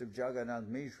request of Jagannath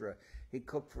Mishra, he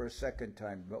cooked for a second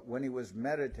time. But when he was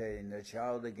meditating, the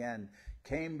child again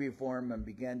came before him and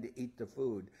began to eat the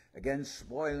food, again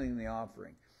spoiling the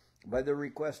offering. By the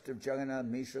request of Jagannath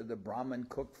Mishra, the Brahmin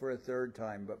cooked for a third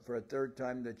time, but for a third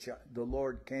time the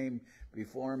Lord came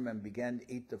before him and began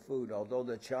to eat the food, although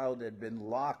the child had been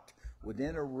locked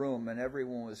within a room and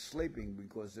everyone was sleeping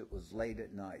because it was late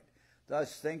at night.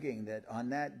 Thus, thinking that on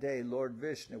that day Lord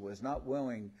Vishnu was not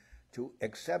willing to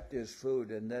accept his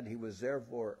food and that he was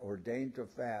therefore ordained to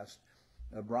fast,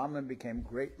 the Brahmin became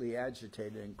greatly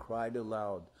agitated and cried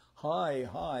aloud, "Hi,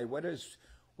 hi, what has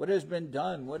been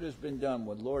done? What has been done?"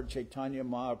 When Lord Chaitanya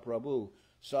Mahaprabhu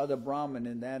saw the Brahmin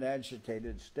in that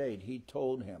agitated state, he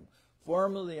told him,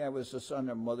 "Formerly I was the son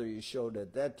of Mother Yashoda.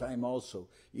 At that time also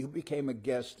you became a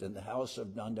guest in the house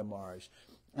of Nanda Maharaj,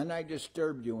 and I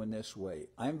disturbed you in this way.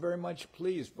 I am very much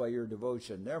pleased by your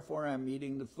devotion. Therefore I am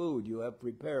eating the food you have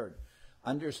prepared."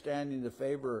 Understanding the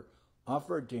favor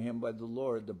offered to him by the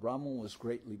Lord, the Brahmin was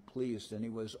greatly pleased, and he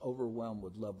was overwhelmed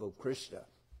with love of Krishna.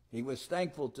 He was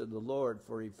thankful to the Lord,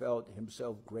 for he felt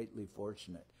himself greatly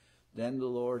fortunate. Then the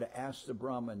Lord asked the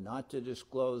Brahmin not to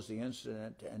disclose the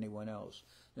incident to anyone else.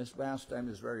 This pastime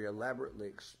is very elaborately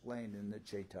explained in the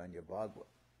Chaitanya Bhagavad.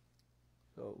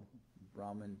 So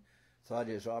Brahmin thought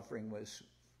his offering was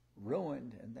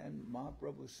ruined, and then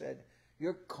Mahaprabhu said,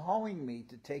 "You're calling me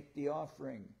to take the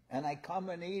offering, and I come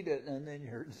and eat it, and then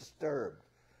you're disturbed.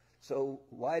 So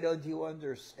why don't you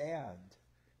understand?"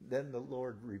 Then the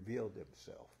Lord revealed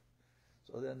himself.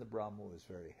 So then the Brahma was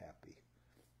very happy.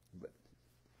 But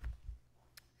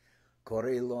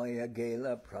Kore loya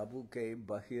gela prabhu ke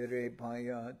bahire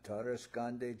paya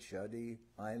taraskande chadi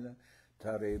aila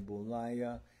tare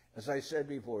bulaya. As I said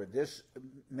before,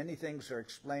 many things are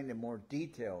explained in more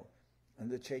detail in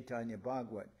the Chaitanya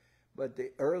Bhagavad, but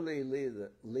the early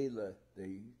lila,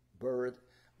 the birth,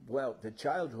 the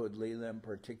childhood lila in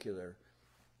particular,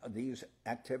 these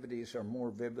activities are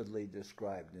more vividly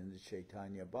described in the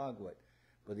Chaitanya Bhagavad,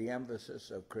 but the emphasis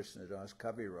of Krishnadas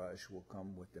Kaviraj will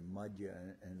come with the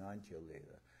Madhya and Antya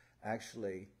lila.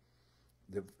 Actually,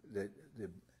 the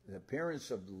appearance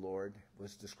of the Lord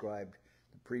was described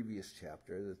in the previous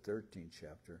chapter, the 13th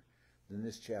chapter. Then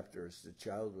this chapter is the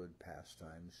childhood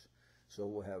pastimes. So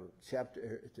we'll have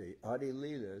the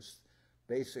Adi-lilas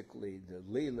basically the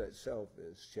Lila itself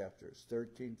is chapters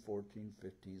 13, 14,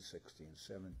 15, 16,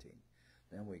 17.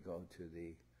 Then we go to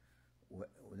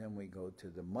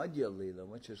the Madhya Lila,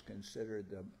 which is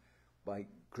considered by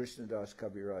Krishnadas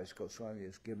Kaviraj Goswami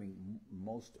as giving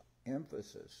most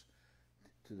emphasis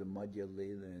to the Madhya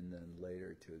Lila and then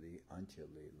later to the Antya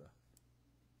Lila.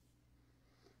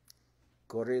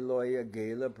 Koriloya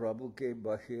Gela Prabhu ke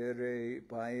Bahire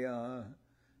Paya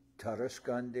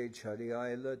Taraskande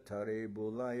Chariaila Tare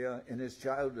Bulaya. In his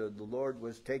childhood, the Lord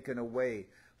was taken away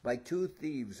by 2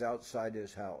 thieves outside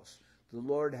his house. The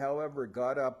Lord, however,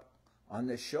 got up on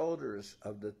the shoulders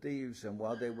of the thieves, and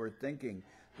while they were thinking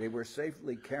they were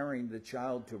safely carrying the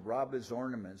child to rob his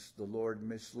ornaments, the Lord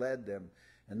misled them,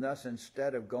 and thus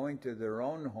instead of going to their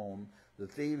own home, the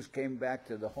thieves came back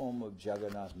to the home of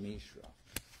Jagannath Mishra.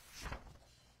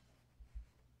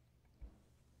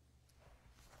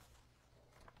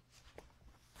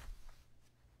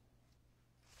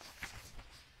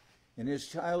 In his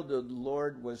childhood, the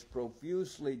Lord was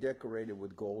profusely decorated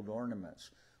with gold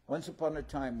ornaments. Once upon a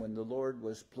time, when the Lord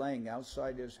was playing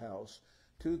outside his house,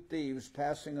 2 thieves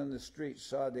passing on the street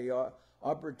saw the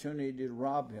opportunity to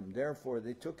rob him. Therefore,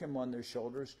 they took him on their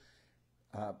shoulders,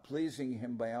 pleasing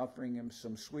him by offering him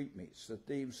some sweetmeats. The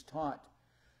thieves thought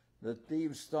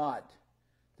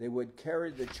they would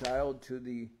carry the child to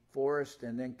the forest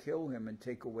and then kill him and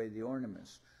take away the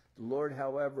ornaments. The Lord,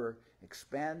 however,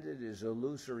 expanded his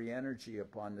illusory energy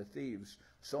upon the thieves,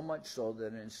 so much so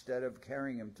that instead of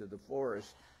carrying him to the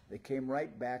forest, they came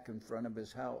right back in front of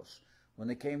his house. When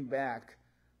they came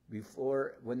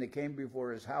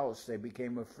before his house, they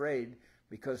became afraid,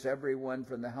 because everyone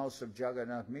from the house of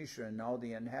Jagannath Mishra and all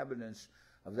the inhabitants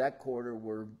of that quarter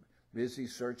were busy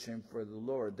searching for the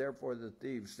Lord. Therefore the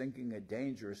thieves, thinking it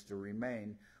dangerous to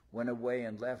remain, went away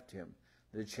and left him.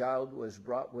 The child was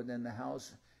brought within the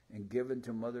house and given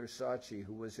to Mother Sachi,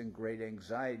 who was in great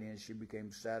anxiety, and she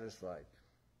became satisfied.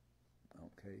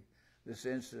 Okay, this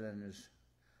incident is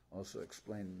also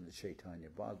explained in the Chaitanya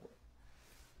Bhagavat.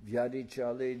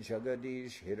 Vyadichale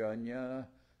Jagadish Hiranya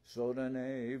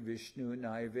Sodane Vishnu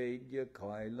Naivedya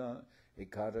Kaila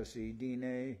Ekarasi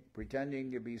Dine.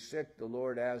 Pretending to be sick, the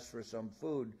Lord asked for some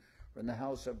food from the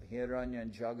house of Hiranya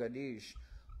and Jagadish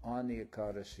on the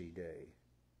Ekarasi day.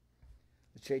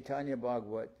 The Chaitanya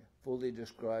Bhagavat fully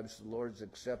describes the Lord's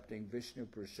accepting Vishnu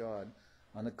Prasad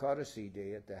on the Ekadasi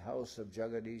day at the house of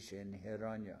Jagadish and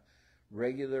Hiranya.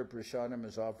 Regular prasadam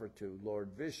is offered to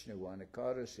Lord Vishnu on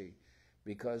Ekadasi,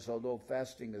 because although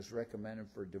fasting is recommended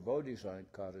for devotees on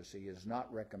Ekadasi, it is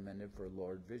not recommended for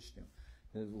Lord Vishnu.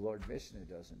 Lord Vishnu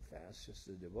doesn't fast, just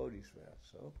the devotees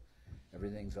fast. So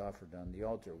everything's offered on the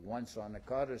altar. Once on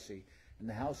Ekadasi, in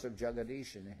the house of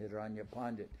Jagadish and Hiranya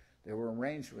Pandit, there were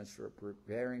arrangements for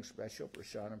preparing special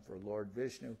prasadam for Lord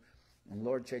Vishnu, and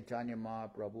Lord Chaitanya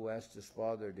Mahaprabhu asked his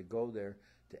father to go there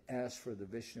to ask for the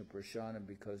Vishnu prasadam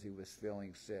because he was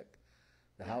feeling sick.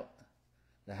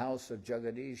 The house of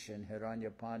Jagadish and Hiranya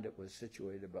Pandit was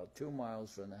situated about 2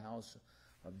 miles from the house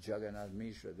of Jagannath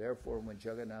Mishra. Therefore, when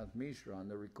Jagannath Mishra, on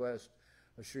the request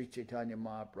of Sri Chaitanya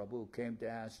Mahaprabhu, came to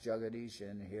ask Jagadish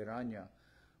and Hiranya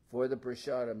for the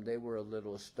prasadam, they were a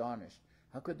little astonished.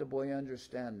 How could the boy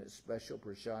understand that special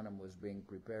prasadam was being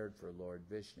prepared for Lord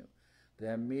Vishnu? They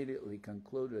immediately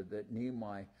concluded that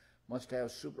Nimai must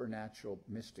have supernatural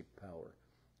mystic power.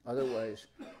 Otherwise,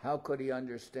 how could he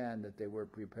understand that they were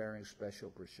preparing special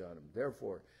prasadam?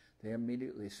 Therefore, they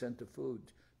immediately sent the food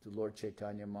to Lord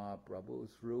Chaitanya Mahaprabhu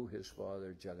through his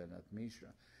father Jagannath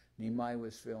Mishra. Nimai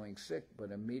was feeling sick,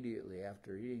 but immediately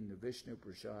after eating the Vishnu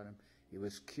prasadam, he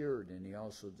was cured, and he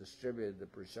also distributed the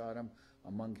prasadam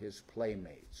among his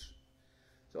playmates.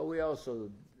 So we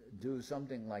also do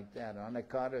something like that on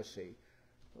Ekadasi.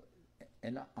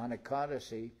 And on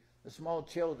Ekadasi, the small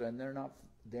children,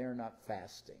 they're not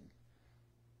fasting.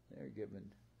 They're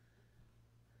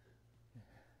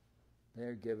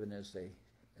given as they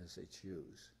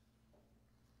choose.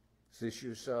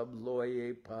 Sishu sab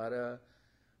loye para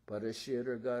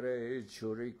parashiragare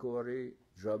churikori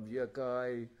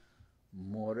drabyakai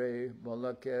more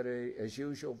balakere. As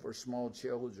usual for small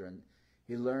children,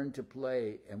 he learned to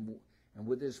play, and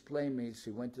with his playmates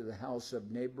he went to the house of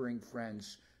neighboring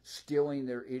friends, stealing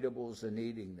their eatables and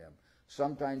eating them.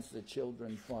 Sometimes the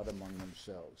children fought among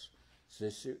themselves.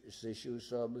 Sishu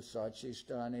sab sachi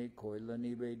stane koila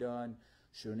nivedan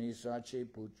shuni sachi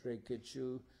putre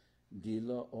kichu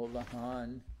dila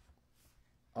olahan.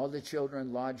 All the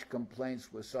children lodged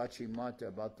complaints with Sachi Mata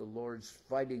about the Lord's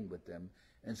fighting with them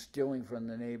and stealing from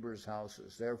the neighbors'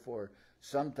 houses. Therefore,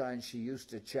 sometimes she used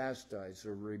to chastise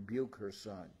or rebuke her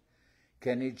son.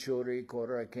 Keni chori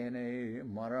kora kene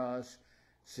maras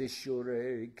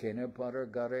Sishure kenapara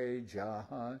gare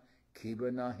jaha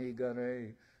kibanahi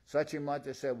gare.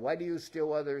 Sachimata said, why do you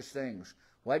steal others' things?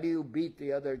 Why do you beat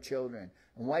the other children?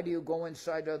 And why do you go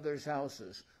inside others'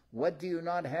 houses? What do you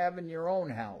not have in your own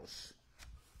house?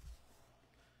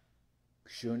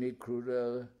 Shuni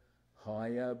kruda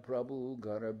haya prabhu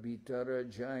garabitara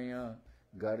jaya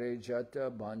gare jata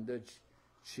banda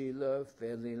chila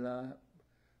felila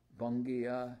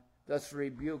bangiya. Thus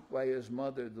rebuked by his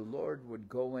mother, the Lord would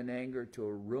go in anger to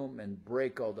a room and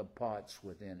break all the pots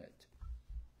within it.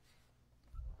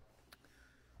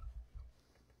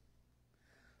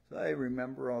 So I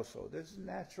remember also, this is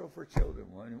natural for children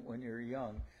when you're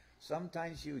young.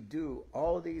 Sometimes you do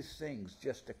all these things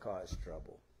just to cause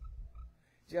trouble.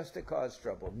 Just to cause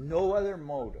trouble. No other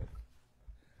motive,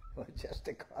 but just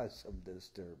to cause some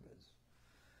disturbance.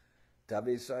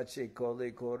 Tabi sachi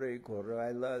koli kore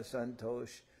koraila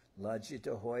santosh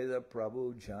lajita hoila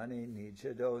prabhu jani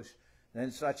nichadosh. Then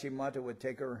Sachimata would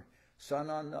take her son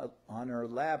on her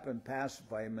lap and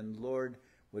pacify him, and the Lord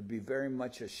would be very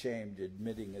much ashamed,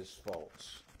 admitting his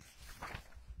faults.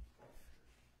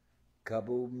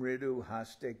 Kabu mridu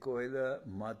haste koila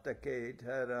matake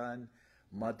taran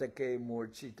matake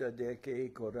murchita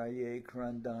deke koraye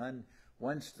krandan.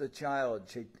 Once the child,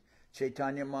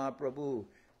 Chaitanya Mahaprabhu,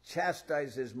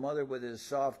 chastised his mother with his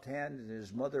soft hand, and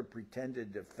his mother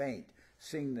pretended to faint.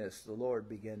 Seeing this, the Lord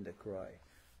began to cry.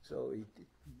 So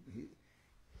he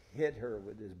hit her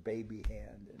with his baby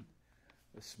hand, and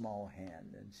a small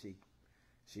hand, and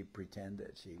she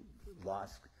pretended she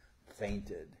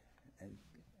fainted, and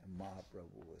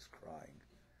Mahaprabhu was crying.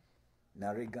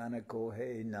 Narigana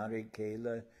kohe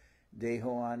narikela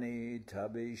dehoani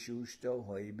tabe shushto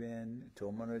hoiben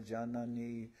tomara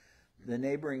janani. The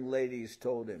neighboring ladies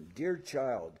told him, "Dear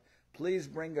child, please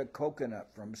bring a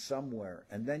coconut from somewhere,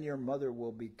 and then your mother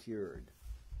will be cured."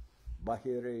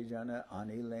 Bahire jana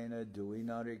anilena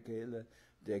duinarikela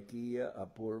dekiya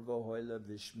apurva hoila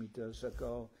vishmita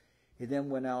sako. He then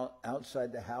went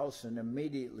outside the house and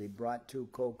immediately brought 2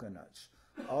 coconuts.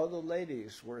 All the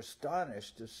ladies were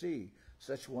astonished to see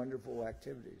such wonderful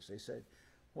activities. They said,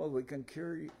 well, we can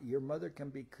cure you. Your mother can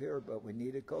be cured, but we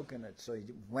need a coconut. So he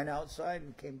went outside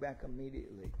and came back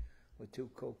immediately with 2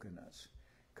 coconuts.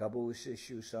 Kabu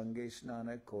sishu sange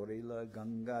snana korila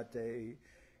gangate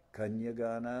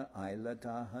kanyagana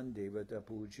ailatahan devata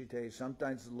pujite.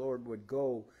 Sometimes the Lord would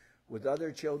go with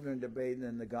other children to bathe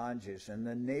in the Ganges, and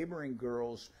the neighboring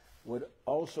girls would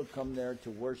also come there to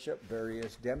worship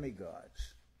various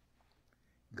demigods.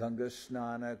 Ganga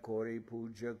snana kori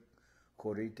puja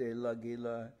korite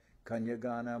lagila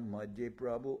kanyagana madhya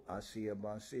prabhu asiya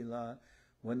basila.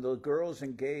 When the girls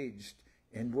engaged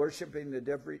in worshiping the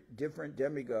different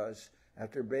demigods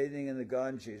after bathing in the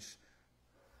Ganges,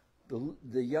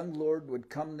 the young Lord would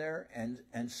come there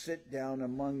and sit down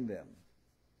among them.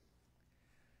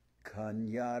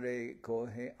 Kanyare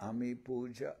kohe ami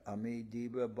puja ami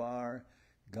diva bar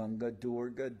Ganga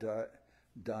Durga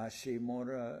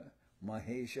Dashimora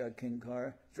Mahesha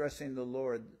Kinkar. Addressing the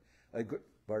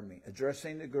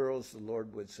girls, the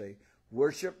Lord would say,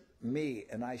 "Worship me,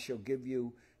 and I shall give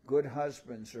you good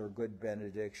husbands or good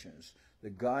benedictions.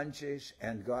 The Ganges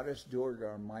and Goddess Durga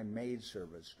are my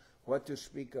maidservants. What to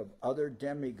speak of other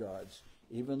demigods?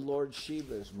 Even Lord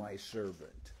Shiva is my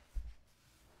servant."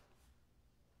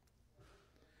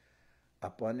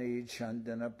 Apani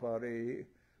Chandana Pare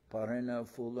Parena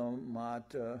Fulam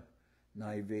Mata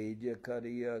Naivedya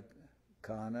Kariya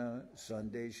Kana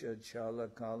Sandesha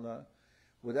Chalakala.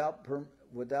 Without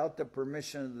the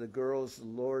permission of the girls, the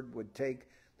Lord would take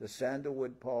the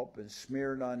sandalwood pulp and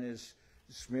smear it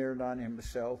on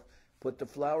himself, put the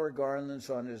flower garlands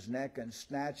on his neck, and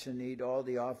snatch and eat all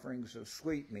the offerings of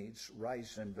sweetmeats,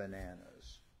 rice, and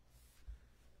bananas.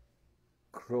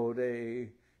 Krode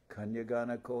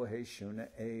Kanyagana kohe shuna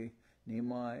e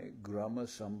nimai grama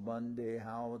sambande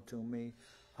how to me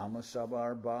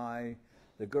amasabar bai.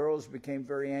 The girls became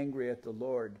very angry at the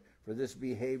Lord for this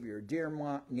behavior. "Dear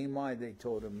Nimai," they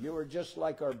told him, "you are just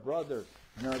like our brother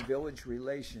in our village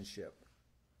relationship."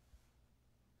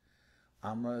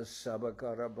 Ama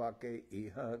sabakarabake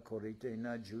iha korite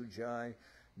na jujai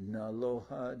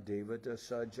naloha devata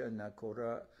saja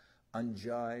nakora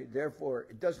anjai. Therefore,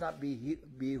 it does not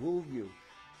behoove you.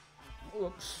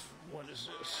 Oops, what is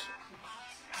this?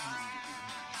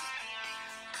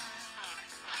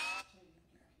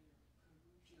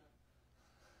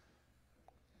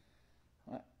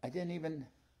 I didn't even,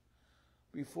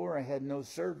 before I had no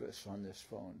service on this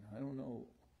phone. I don't know.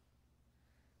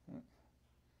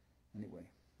 Anyway,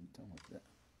 I'm done with that.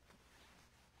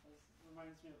 This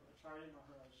reminds me of Acharya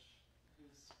Maharaj,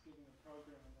 who's giving a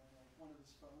program, and then one of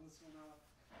his phones went off.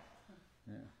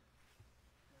 Yeah.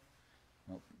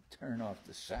 Well, turn off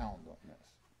the sound on this.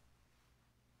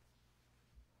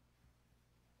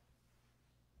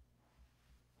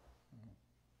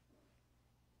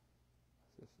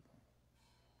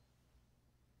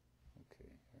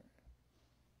 Okay.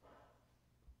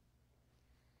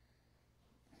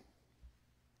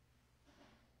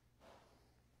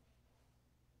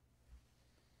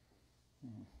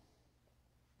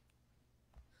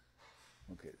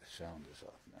 Okay, the sound is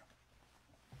off now.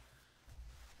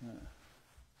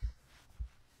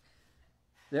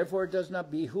 Therefore, it does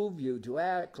not behoove you to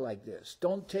act like this.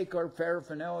 Don't take our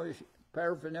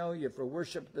paraphernalia for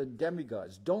worship of the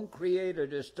demigods. Don't create a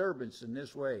disturbance in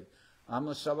this way.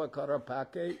 Amasava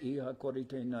karapake iha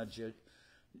korite na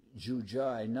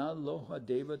jujai na loha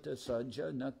devata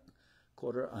sanja na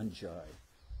kora anjai.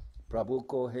 Prabhu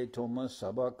ko he toma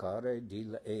sabha kare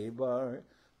dila ebar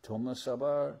toma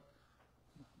sabha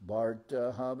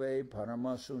Bharta Habe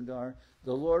Paramasundar.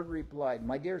 The Lord replied,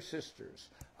 my dear sisters,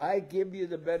 I give you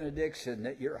the benediction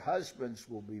that your husbands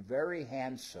will be very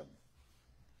handsome.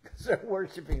 Because they're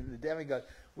worshiping the demigod.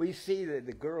 We see that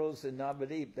the girls in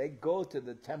Navadip, they go to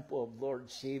the temple of Lord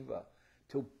Shiva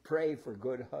to pray for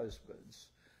good husbands.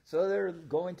 So they're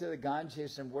going to the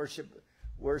Ganges and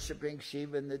worshiping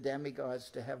Shiva and the demigods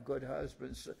to have good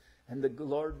husbands. And the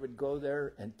Lord would go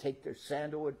there and take their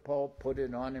sandalwood pulp, put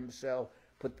it on himself,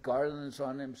 put garlands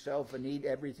on himself, and eat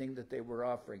everything that they were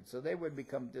offering. So they would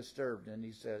become disturbed. And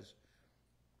he says,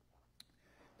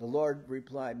 the Lord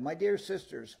replied, my dear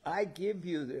sisters, I give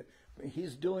you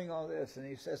he's doing all this, and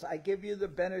he says, I give you the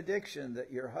benediction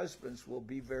that your husbands will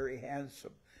be very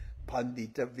handsome.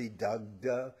 Pandita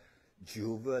vidagda,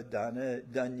 juva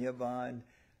danyavan,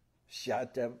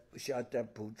 shata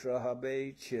putra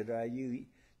habe,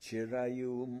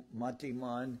 chirayu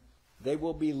matiman. They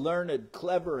will be learned,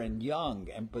 clever, and young,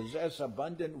 and possess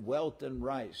abundant wealth and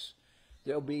rice.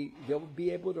 They'll be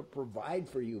able to provide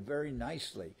for you very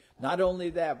nicely. Not only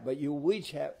that, but you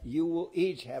will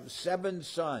each have 7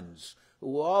 sons who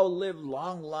will all live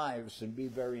long lives and be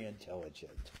very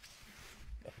intelligent.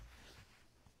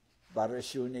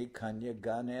 Barashuni kanya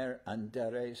ganer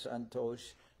antare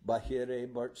santosh bahire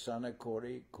bartsana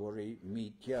kori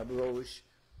mitya rosh.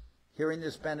 Hearing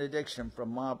this benediction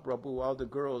from Mahaprabhu, all the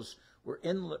girls were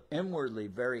inwardly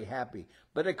very happy.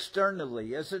 But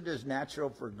externally, as it is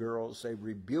natural for girls, they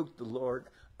rebuked the Lord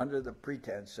under the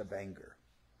pretense of anger.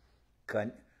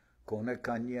 Kona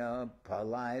kanya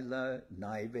palaila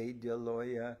naivedya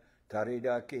loya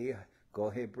taridaki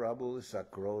gohe prabhu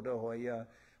sakroda hoya.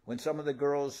 When some of the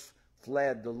girls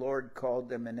fled, the Lord called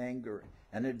them in anger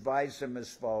and advised them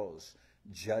as follows.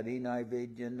 Jari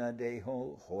naivedya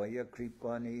nadeho hoya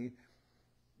kripani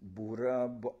Bura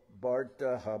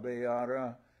Bharta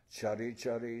Habayara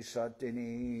Chari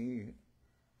Satini.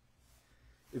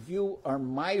 If you are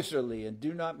miserly and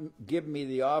do not give me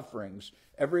the offerings,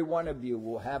 every one of you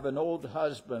will have an old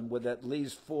husband with at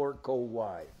least 4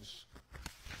 co-wives.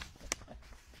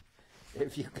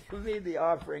 If you give me the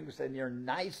offerings and you're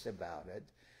nice about it,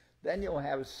 then you'll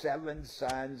have 7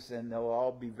 sons, and they'll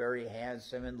all be very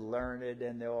handsome and learned,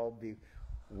 and they'll all be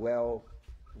well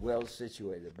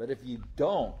situated. But if you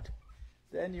don't,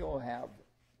 then you'll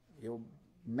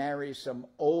marry some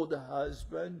old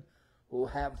husband who'll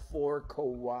have 4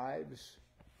 co-wives,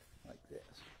 like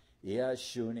this.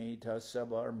 Yashuni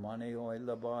tasabar mane hoy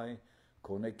labai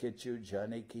konakichu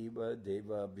janikiba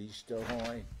deva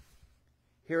vistahoy.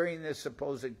 Hearing this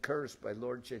supposed curse by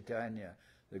Lord Chaitanya,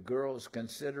 the girls,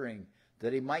 considering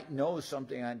that he might know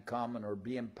something uncommon or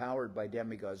be empowered by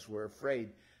demigods, were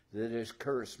afraid that his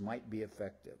curse might be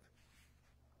effective.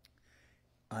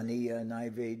 Aniya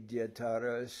naivedya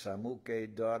tara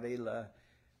samuke darila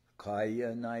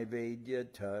kaya naivedya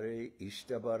tare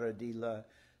ishtabaradila.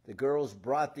 The girls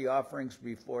brought the offerings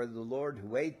before the Lord,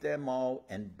 who ate them all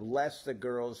and blessed the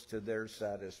girls to their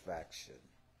satisfaction.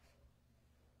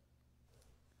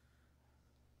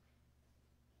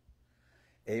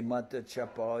 Emata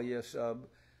chapalya sab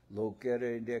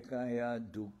lokere dekaya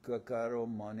dukkha karo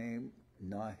mane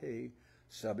nahe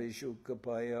sabeshu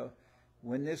kapaya.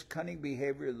 When this cunning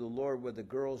behavior of the Lord with the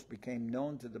girls became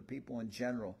known to the people in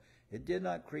general, it did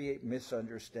not create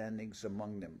misunderstandings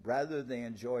among them. Rather, they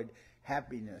enjoyed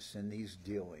happiness in these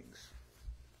dealings.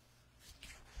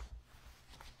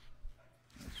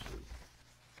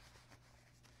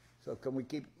 So can we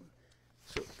keep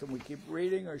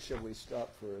reading, or should we stop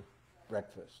for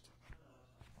breakfast?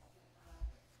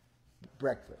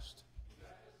 Breakfast.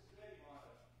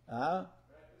 Huh?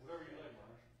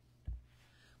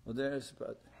 Well, there's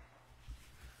about.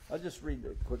 There's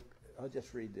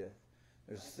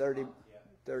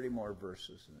 30 more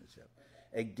verses in the chapter.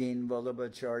 Egdin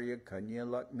Vallabhacharya Kanya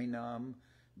Lakminam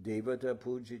Devata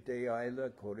Pujite Aila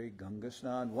Kori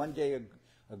Gangasnan. One day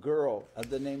a girl of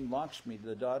the name Lakshmi,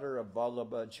 the daughter of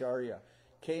Vallabhacharya,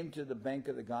 came to the bank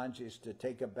of the Ganges to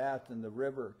take a bath in the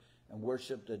river and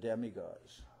worship the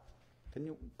demigods. Can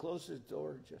you close the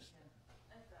door just?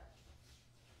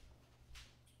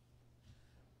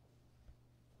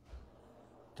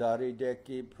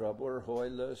 Tarideki Prabhur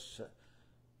Hoilas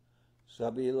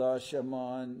Sabila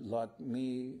Shaman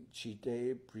Lakmi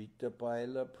Chite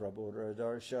Pritapaila Prabhura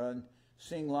Darshan.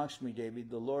 Seeing Lakshmi Devi,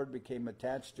 the Lord became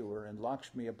attached to her, and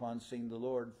Lakshmi, upon seeing the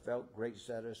Lord, felt great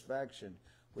satisfaction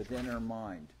within her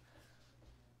mind.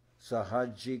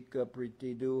 Sahajika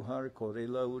Pritiduhar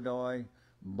Korila Udai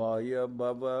Baya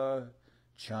Baba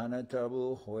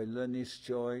Chanatabu Hoila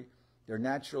Nischoy. Their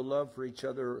natural love for each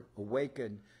other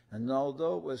awakened, and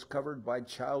although it was covered by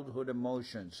childhood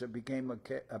emotions, it became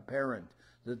apparent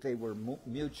that they were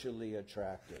mutually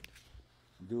attracted.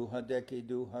 Duhadeki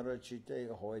duharachite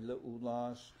hoila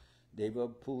ulas, deva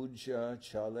puja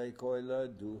chale koila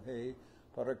duhe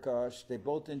parakash. They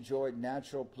both enjoyed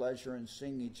natural pleasure in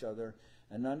seeing each other,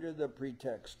 and under the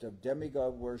pretext of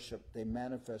demigod worship, they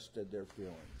manifested their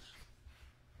feelings.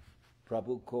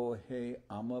 Prabhu ko he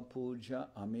ama puja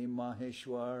ami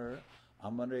maheshwar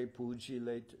amare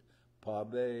pujile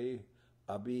pabe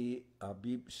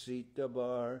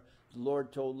abipsitabar. The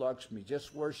Lord told Lakshmi,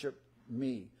 just worship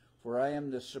me, for I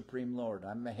am the Supreme Lord.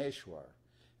 I'm Maheshwar.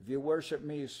 If you worship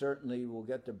me, certainly you will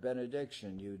get the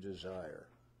benediction you desire.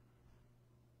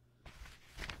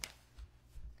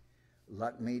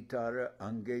 Lakmi Tara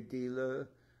Adi-lila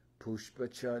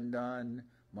Pushpachandan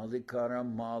Malikara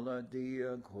Mala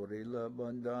Diya Korila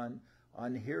Bandhan.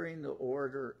 On hearing the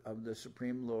order of the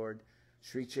Supreme Lord,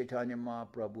 Sri Chaitanya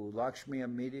Mahaprabhu, Lakshmi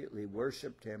immediately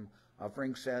worshipped him,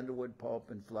 offering sandalwood pulp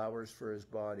and flowers for his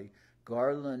body,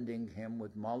 garlanding him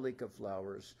with malika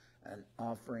flowers, and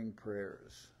offering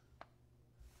prayers.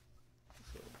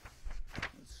 So,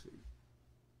 let's see.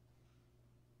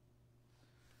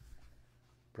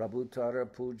 Prabhu Tara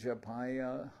Puja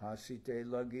Paya Hasite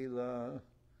Lagila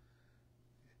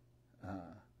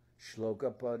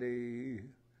Shlokapadi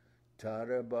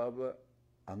Tara Baba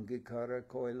Angikara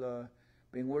Koila.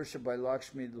 Being worshipped by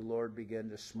Lakshmi, the Lord began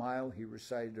to smile. He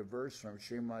recited a verse from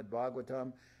Srimad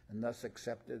Bhagavatam and thus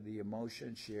accepted the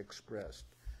emotion she expressed.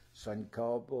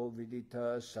 Sankalpo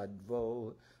vidita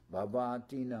sadvo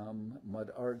bhavatinam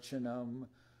madarchanam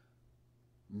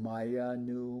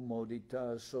mayanu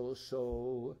modita so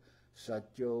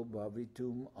satyo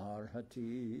bhavitum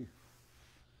arhati.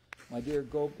 My dear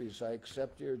gopis, I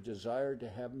accept your desire to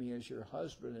have me as your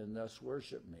husband and thus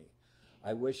worship me.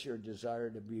 I wish your desire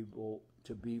to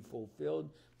be fulfilled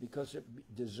because it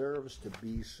deserves to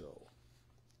be so.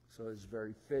 So it's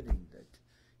very fitting that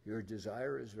your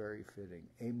desire is very fitting.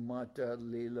 Emata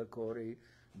lila kori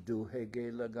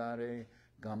duhege lagare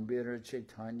gambira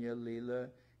Chaitanya lila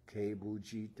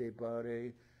kebujite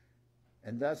pare.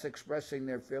 And thus expressing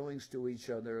their feelings to each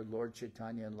other, Lord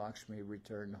Chaitanya and Lakshmi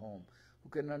returned home. Who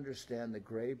can understand the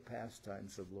grave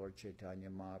pastimes of Lord Chaitanya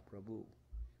Mahaprabhu?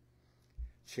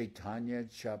 Chaitanya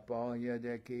Chapaya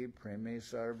Deki Preme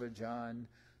Sarvajan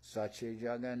Sache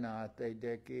Jagannatha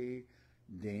Deki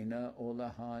Dena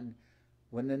Olahan.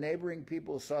 When the neighboring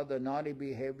people saw the naughty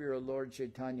behavior of Lord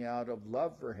Chaitanya, out of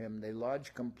love for him, they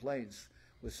lodged complaints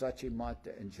with Sachi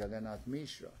Mata and Jagannath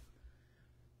Mishra.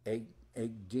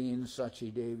 Egdin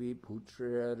Sachi Devi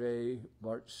Putrere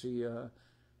Vartsiya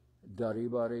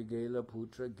Daribare Gela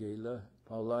Putra Gela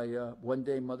Palaya. One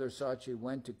day Mother Sachi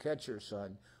went to catch her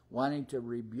son, wanting to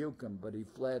rebuke him, but he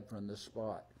fled from the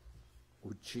spot.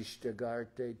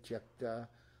 Uchishtagarte Chekta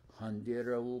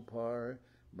Handira Upar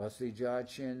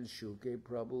Basijachin Shuke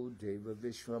Prabhu Deva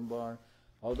Vishwambar.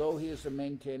 Although he is the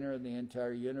maintainer of the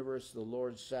entire universe, the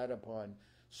Lord sat upon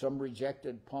some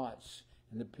rejected pots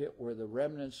in the pit where the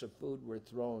remnants of food were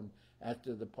thrown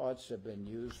after the pots had been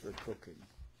used for cooking.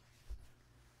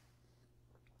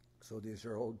 So these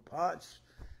are old pots,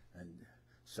 and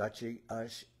Sachi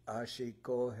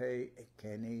Ashikohe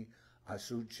Keni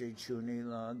Asuchi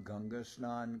Chunila Ganga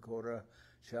Snan Kora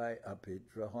Shai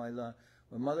Apitra Hoila.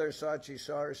 When Mother Sachi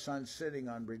saw her son sitting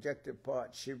on rejected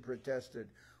pots, she protested,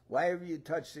 "Why have you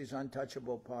touched these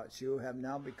untouchable pots? You have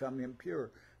now become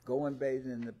impure. Go and bathe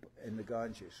in the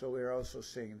Ganges." So we're also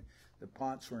seeing the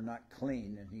pots were not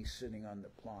clean, and he's sitting on the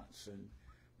pots, and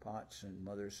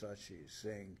Mother Sachi is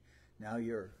saying, "Now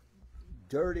you're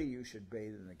dirty, you should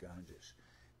bathe in the Ganges."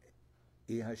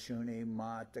 Ihashuni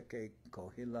Matake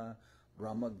Kohila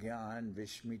Brahmagyan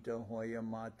Vishmita Hoya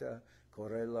Mata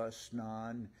Korela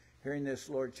Snan. Hearing this,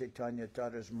 Lord Chaitanya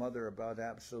taught his mother about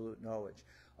absolute knowledge.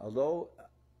 Although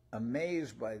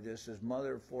amazed by this, his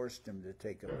mother forced him to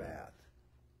take a bath.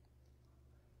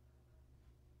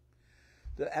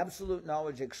 The absolute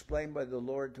knowledge explained by the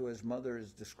Lord to his mother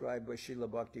is described by Srila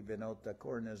Bhaktivedanta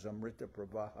Swami in his Amrita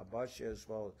Pravaha Bhashya as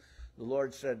follows. The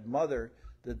Lord said, "Mother,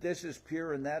 that this is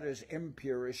pure and that is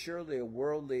impure is surely a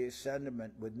worldly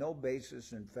sentiment with no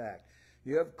basis in fact.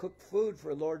 You have cooked food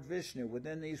for Lord Vishnu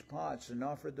within these pots and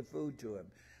offered the food to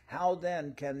him. How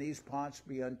then can these pots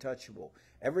be untouchable?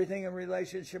 Everything in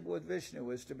relationship with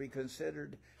Vishnu is to be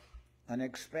considered an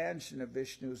expansion of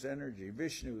Vishnu's energy.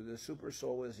 Vishnu, the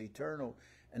Supersoul, is eternal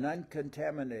and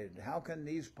uncontaminated. How can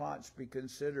these pots be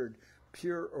considered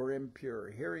pure or impure?"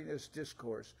 Hearing this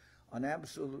discourse on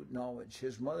absolute knowledge,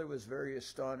 his mother was very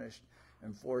astonished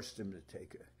and forced him to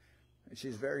take it.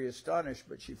 She's very astonished,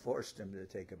 but she forced him to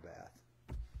take a bath.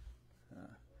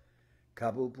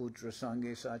 Kabu putra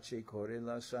sange sachi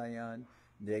korela sayan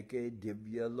deke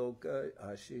divya loka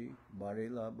ashi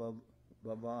marila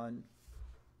bhavan.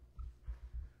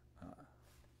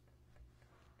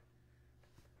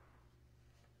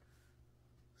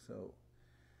 So,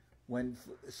 when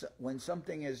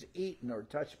something is eaten or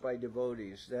touched by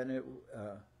devotees, then it,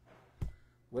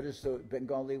 what is the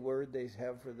Bengali word they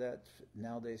have for that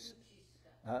nowadays?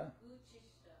 Huh?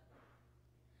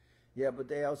 Yeah, but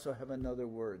they also have another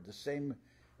word. It's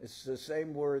the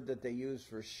same word that they use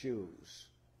for shoes.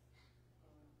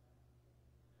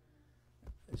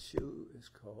 A shoe is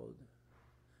called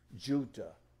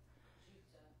juta.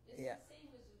 It's Yeah. the same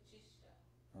as uchishta.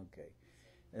 Okay.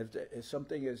 If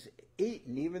something is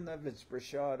eaten, even if it's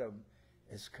prashadam,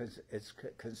 it's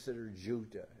considered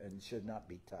juta and should not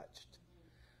be touched.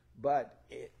 But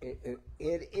it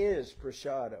is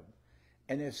prashadam.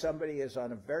 And if somebody is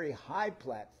on a very high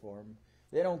platform,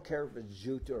 they don't care if it's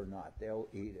juta or not. They'll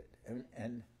eat it.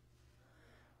 And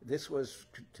this was,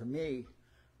 to me,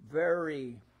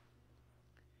 very,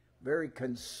 very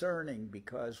concerning,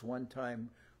 because one time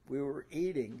we were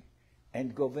eating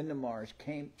and Govinda Maharaj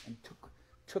came and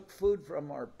took food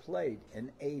from our plate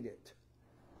and ate it.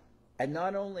 And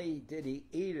not only did he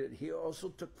eat it, he also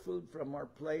took food from our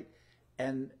plate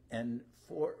and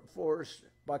forced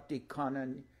Bhakti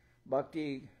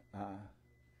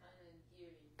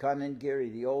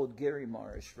Kanangiri, the old Giri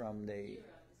Maharaj from the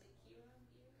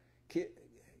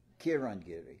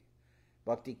Kirangiri,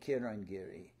 Bhakti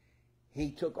Kirangiri.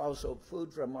 He took also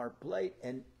food from our plate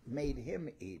and made him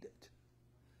eat it.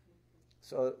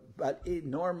 So, but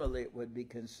normally it would be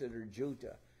considered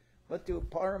juta. But to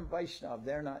Param Vaishnav,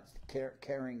 they're not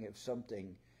caring if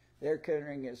something, they're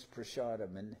caring as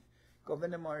prasadam. And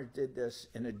Govinda Maharaj did this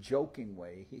in a joking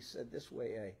way. He said, "This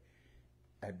way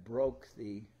I broke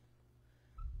the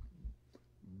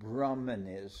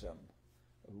Brahmanism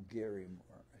of Giri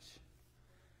Maharaj."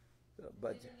 So,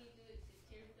 but Didn't he do it to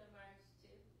Tirtha Maharaj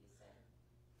too, you said?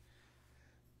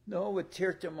 no, with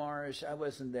Tirtha Maharaj, I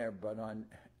wasn't there, but on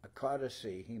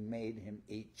Ekadasi, he made him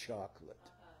eat chocolate.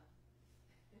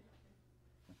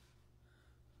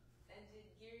 And did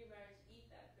Giri Maharaj eat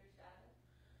that prasada?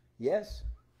 Yes?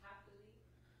 Happily?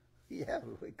 Yeah,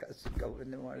 because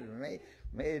Govinda Maharaj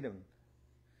made him.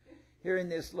 Hearing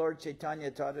this, Lord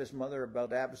Chaitanya taught his mother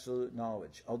about absolute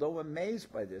knowledge. Although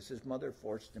amazed by this, his mother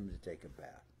forced him to take a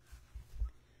bath.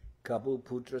 Kabu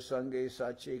putra sange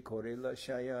sachi korela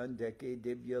shayan deke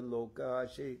divya loka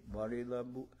ashi varila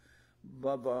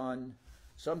bhavan.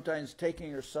 Sometimes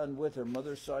taking her son with her,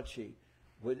 Mother Sachi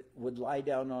would lie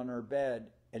down on her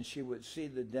bed, and she would see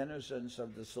the denizens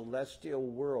of the celestial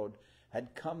world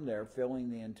had come there, filling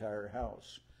the entire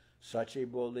house. Sachi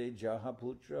bole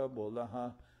jahaputra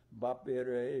bolaha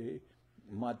bapire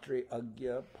matri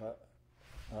agya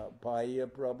paya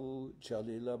prabhu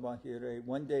chalila mahire.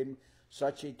 One day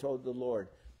Sachi told the Lord,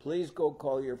 "Please go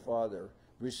call your father."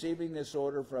 Receiving this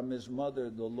order from his mother,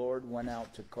 the Lord went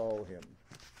out to call him.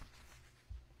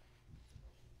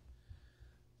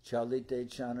 Chalite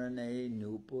charane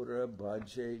nupura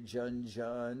bhaje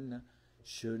janjan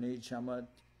shuni chamat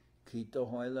kita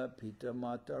hoila pita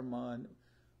matarman.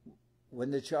 When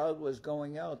the child was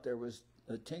going out, there was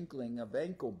a tinkling of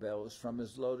ankle bells from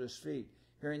his lotus feet.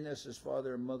 Hearing this, his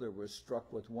father and mother were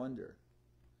struck with wonder.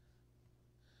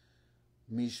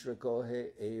 Mishra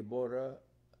kohe ebora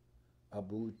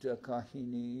abuta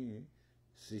kahini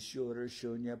sishura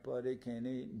shunya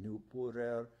parikeni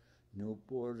nupurera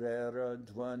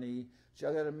dvani.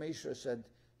 Jagata Mishra said,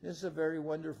 "This is a very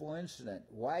wonderful incident.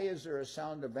 Why is there a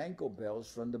sound of ankle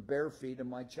bells from the bare feet of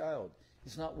my child?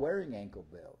 He's not wearing ankle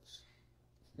bells.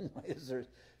 Why is there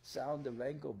sound of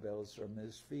ankle bells from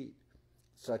his feet?"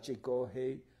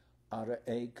 Sachikohe ara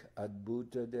ek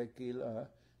adbhuta dekila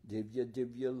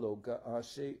divya loka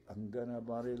ase angana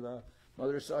barila.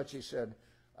 Mother Sachi said,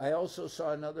 I also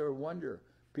saw another wonder.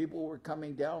 People were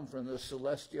coming down from the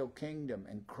celestial kingdom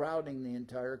and crowding the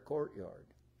entire courtyard.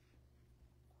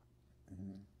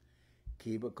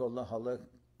 Kiba kolahala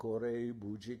kore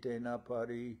bujitena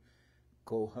pari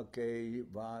kohake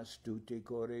vastuti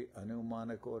kore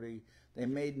anumana kore. They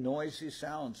made noisy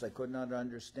sounds I could not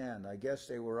understand. I guess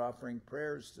they were offering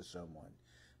prayers to someone.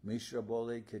 Mishra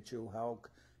bole kichu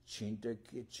hauk chinta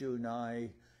kichu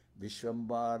nai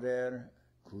vishwambarer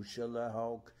kushala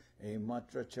hauk e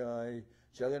matrachai.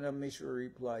 Jagannath Mishra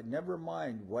replied, never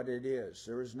mind what it is.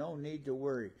 There is no need to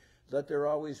worry. Let there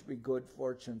always be good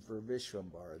fortune for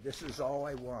Vishwambara. This is all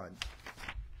I want.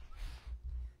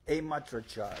 A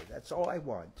matrachai. That's all I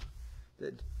want.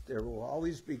 That there will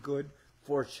always be good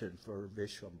fortune for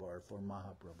Vishwambara, for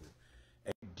Mahaprabhu.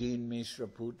 Din Mishra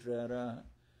Putrara,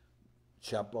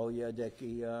 Chapoya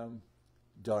Dekiya,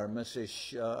 Dharma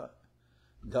Sikha,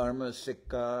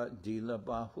 Dila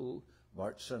Bahu,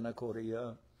 Vartsana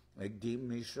Korea, Egdim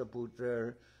Mishra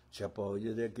Putrar,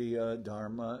 Chapoya Dekiya,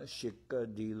 Dharma Sikha,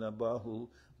 Dila Bahu,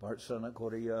 Vartsana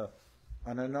Korea.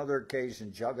 On another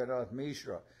occasion, Jagannath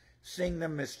Mishra, seeing the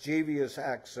mischievous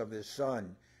acts of his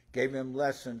son, gave him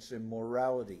lessons in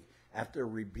morality after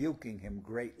rebuking him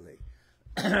greatly.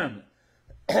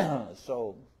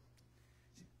 So,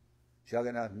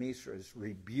 Jagannath Mishra is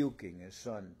rebuking his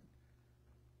son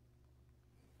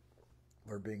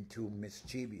for being too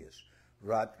mischievous.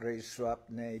 Ratre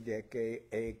swapne deke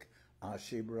ek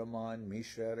ashibraman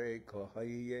mishare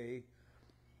kohaye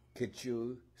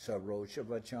kichu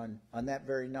saroshavachan. On that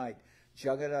very night,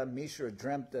 Jagannath Mishra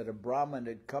dreamt that a Brahmin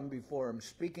had come before him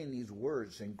speaking these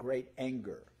words in great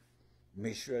anger.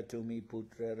 Mishra tumi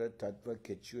putrera tattva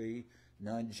kichui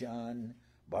najan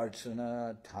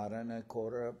Bhartsana Tarana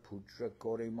Kora Putra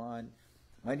Koriman.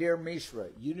 My dear Mishra,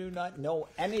 you do not know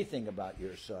anything about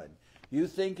your son. You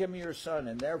think him your son,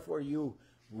 and therefore you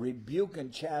rebuke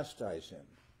and chastise him.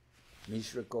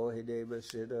 Mishra Kohideva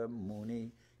Siddha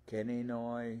Muni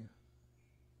Keninoi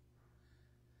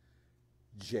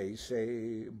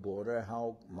Jaise Bora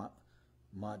Hauk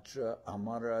Matra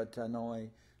Amara Tanoi.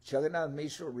 Jagannath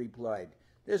Mishra replied,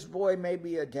 this boy may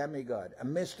be a demigod, a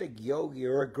mystic yogi,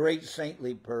 or a great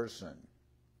saintly person.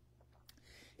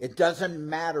 It doesn't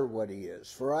matter what he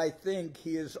is, for I think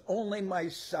he is only my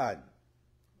son.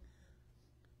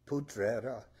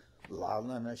 Putrera,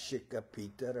 lalana shika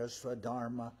pitara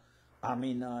swadharma,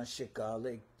 amina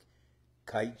shikale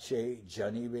kaiche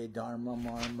janive dharma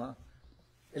marma.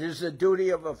 It is the duty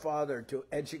of a father to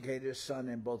educate his son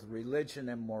in both religion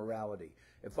and morality.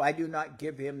 If I do not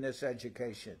give him this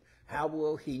education, how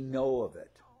will he know of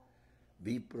it?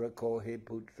 Vipra kohe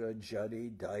putra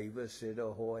jari daiva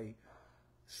siddha hoy,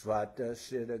 svata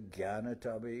siddha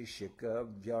jnanatabe shika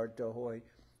vyarta hoy.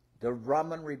 The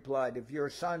Brahman replied, if your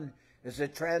son is a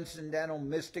transcendental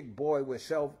mystic boy with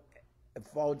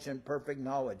self-effulgent perfect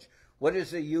knowledge, what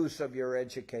is the use of your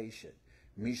education?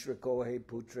 Mishra kohe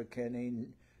putra kene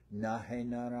nahe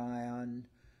narayan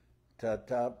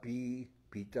tatapi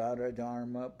pitara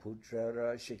dharma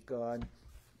putrara shikan.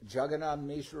 Jagannath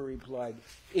Mishra replied,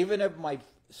 even if my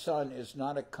son is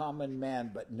not a common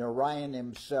man, but Narayan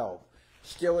himself,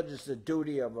 still it is the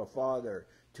duty of a father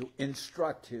to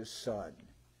instruct his son.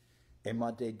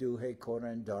 Emate duhe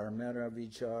koran dharmera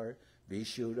vichar,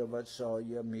 vishuddha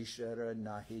vatsalya mishra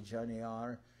nahi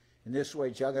janiar. In this way,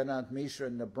 Jagannath Mishra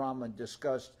and the Brahman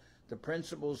discussed the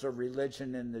principles of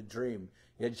religion in the dream.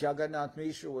 Yet Jagannath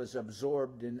Mishra was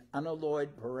absorbed in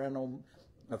unalloyed parental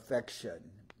affection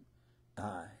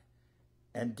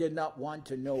and did not want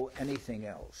to know anything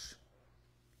else.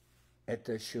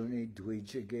 Eta shuni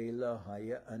dvijagela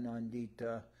haya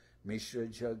anandita Mishra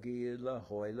jagila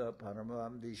hoila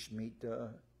paramam vishmita.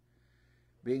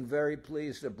 Being very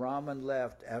pleased, the Brahman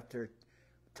left after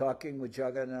talking with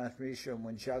Jagannath Mishra. And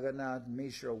when Jagannath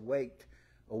Mishra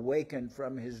awakened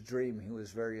from his dream, he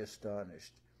was very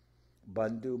astonished.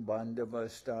 Bandhu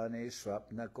bandhavastane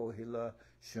swapna kohila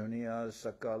shunya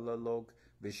sakala lok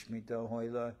vishmita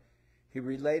hoila. He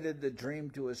related the dream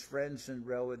to his friends and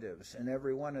relatives, and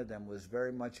every one of them was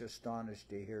very much astonished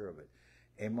to hear of it.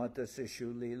 Emata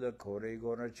sishulila kore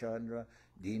gora chandra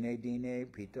dine dine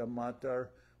pita matar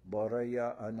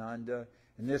boraya ananda.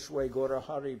 In this way,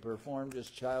 Gaurahari performed his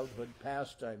childhood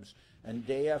pastimes and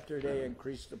day after day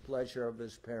increased the pleasure of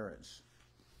his parents.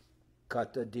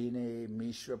 Katadine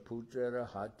Mishra Putra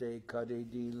Hate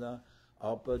Kadidila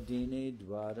Alpadine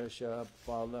Dvarasha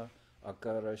Phala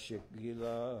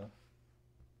Akarashikila.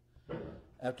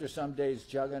 After some days,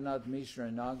 Jagannath Mishra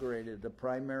inaugurated the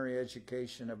primary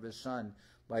education of his son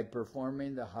by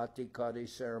performing the Hati Kadi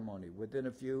ceremony.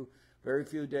 Within very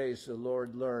few days, the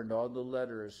Lord learned all the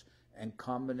letters and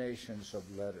combinations of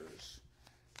letters.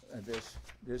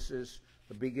 This is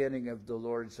the beginning of the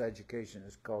Lord's education.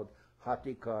 It's called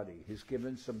Hatikari. He's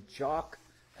given some chalk,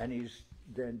 and he's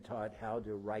then taught how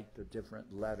to write the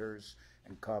different letters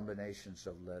and combinations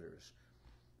of letters.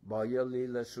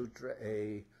 Adi-lila Sutra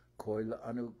A, Koila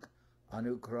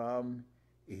Anukram,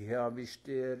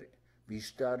 Ihavistir,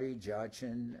 Vistari,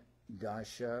 Jachin,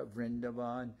 Dasha,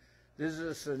 Vrindavan. This is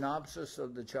a synopsis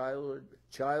of the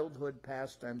childhood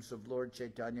pastimes of Lord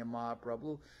Chaitanya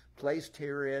Mahaprabhu, placed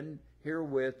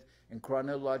herewith in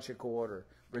chronological order.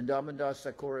 Vrindavan Das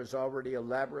Thakur has already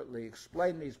elaborately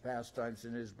explained these pastimes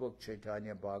in his book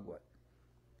Chaitanya Bhagavat.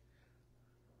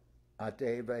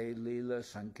 Ateva Lila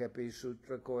Sankepi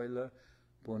Sutra Koila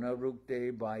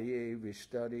Punarukte Baye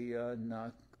Vistariya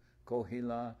Na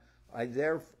Kohila. I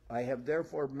have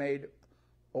therefore made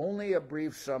only a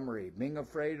brief summary. Being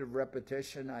afraid of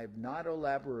repetition, I have not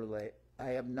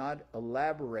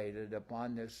elaborated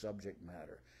upon this subject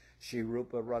matter. Shri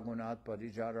Rupa Raghunath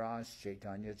Parijaras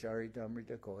Chaitanya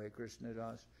Charitamrita Kohe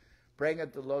Krishnadas. Praying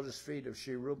at the lotus feet of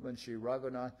Shri Rupa and Shri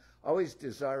Raghunath, always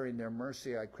desiring their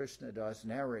mercy, I Krishnadas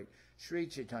narrate Sri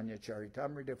Chaitanya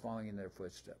Charitamrita, following in their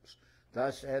footsteps.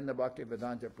 Thus, and the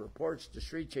Bhaktivedanta purports to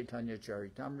Sri Chaitanya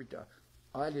Charitamrita,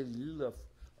 Adi-lila,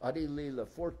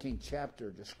 14th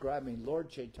chapter, describing Lord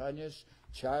Chaitanya's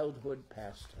childhood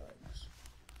pastimes.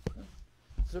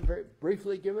 So very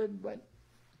briefly given, but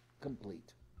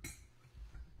complete.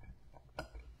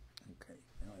 Okay,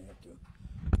 now I have to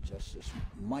adjust this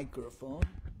microphone.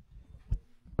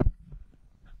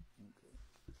 Okay.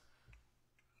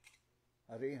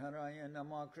 Hariharaya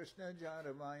Nama Krishna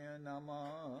Jaravaya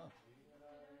Nama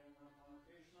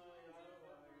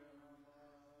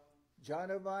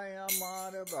Jaravaya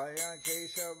Madhavaya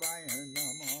Keshavaya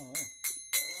Nama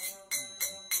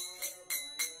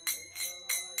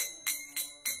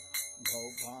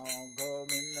Gopal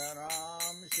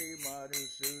Govindaram Shri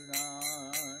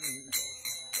Madhusudan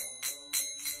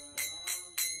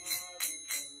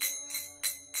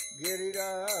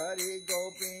Giridhari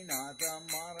Gopinatha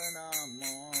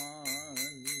Maranaman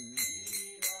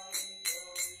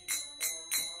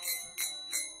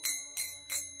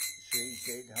Sri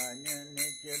Chaitanya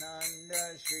Nityananda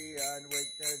Sri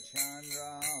Advaita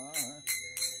Chandra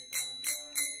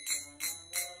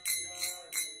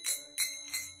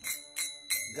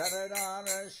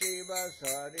Gadadhara Shiva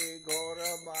Sari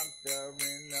Gora Bhakta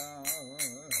Vrinda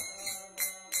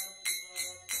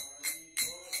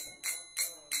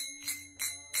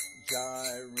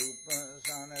Jai Rupa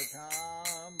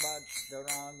Sanatam Bhatta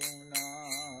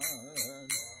Raghunath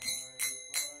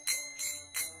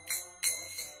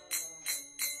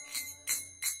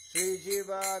Sri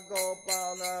Jiva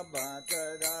Gopala Bhatta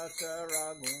Dasa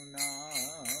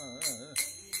Raghunath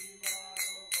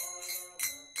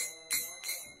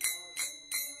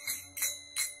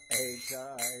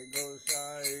Echai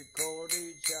Gosai Kodi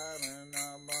Charana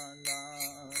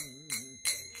Bandhan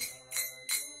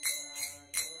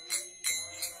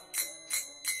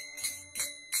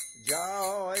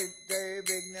Jao Ite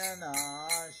Vignana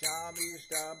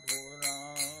Shabishta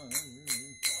Puran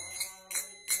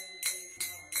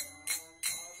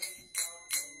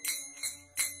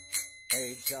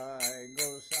Echai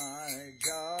Gosai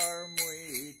Jar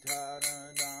Mui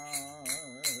Taradas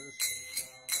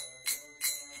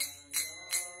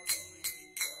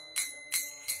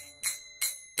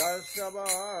Tasava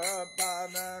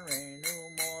Pada Renu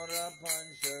Mora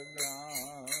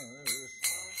Panchagras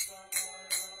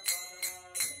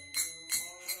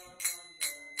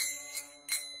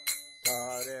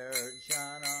Tarer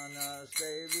Chanana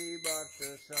Sevi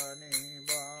Bhakta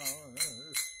Sanibas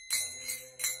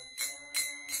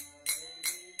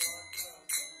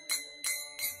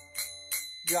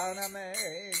Janame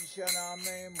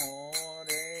Shaname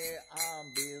More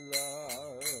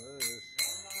Ambilas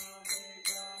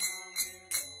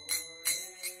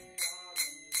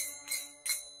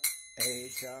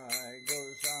Echai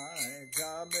Gosai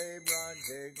Jabe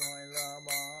Brante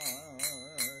Koilabas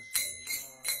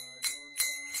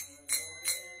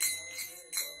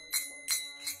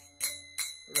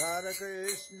Radha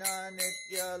Krishna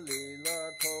Nitya Lila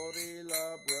Korila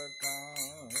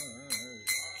Prakash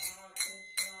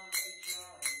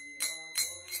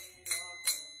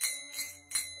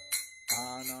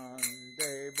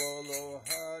Anande Bolo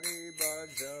Hari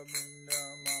Bhaja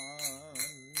Vrindaman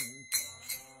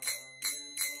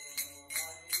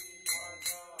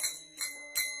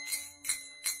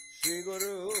Shri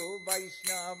Guru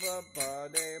Vaishnava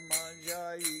Pade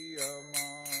Majayaman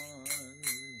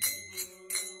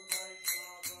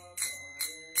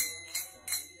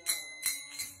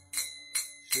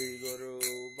Shri Guru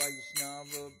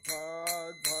Vaishnava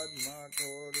Pad Padma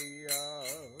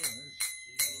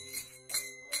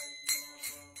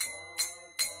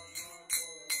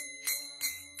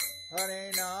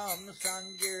Hare Nam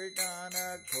Sankirtana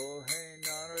Kohe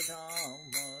Narottam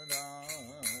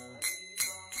Maharaj.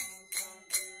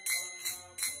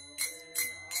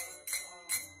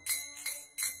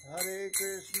 Hare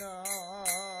Krishna,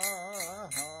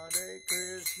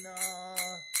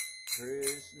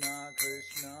 Krishna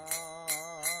Krishna,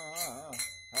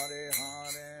 Hare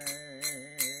Hare.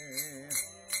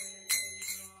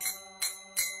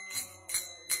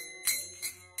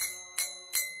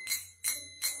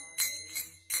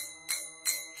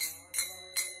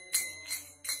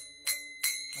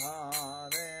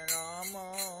 Hare Rama,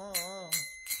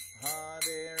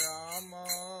 Hare Rama,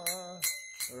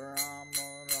 Rama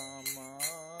Rama,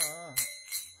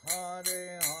 Hare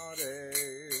Hare.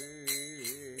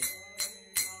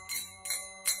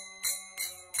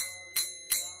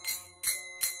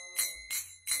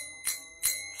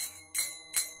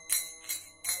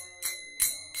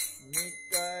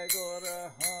 Nitai Gora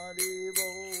Hari Bo,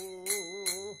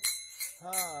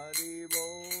 Hari Bo,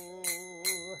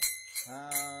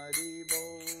 Hari Bo,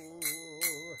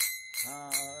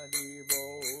 Hari Bo.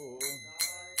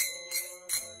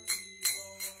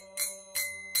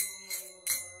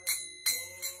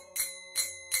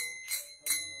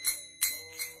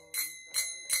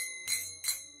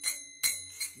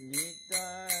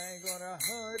 Nitai Gora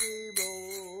Hari Bo,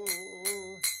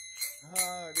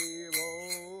 Hari Bo,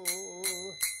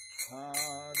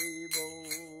 Hari Bo,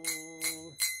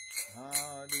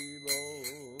 Hari Bo.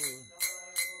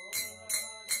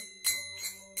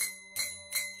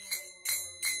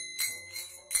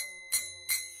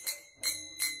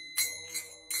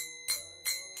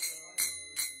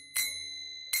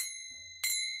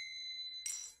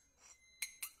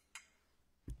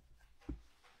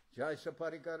 Jai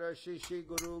Saparikara Shishi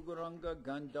Guru Guranga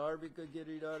Gandharvika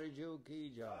Giridhari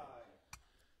Ki Jai.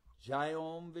 Jai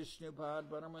Om Vishnupad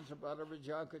Paramahansa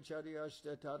Paravajakacharya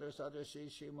Ashtatara Sadashi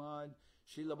Shimad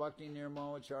Srila Bhakti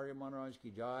Nirmawacharya Maharaj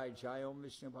Ki Jai. Jai Om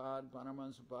Vishnupad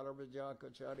Paramahansa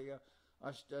Paravajakacharya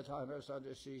Ashtatara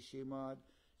Sadashi Shimad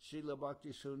Srila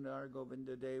Bhakti Sundar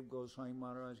Govinda Dev Goswami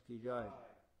Maharaj Ki Jai.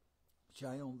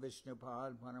 Jai Om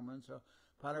Vishnupad Paramahansa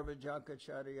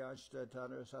Paravajakacharya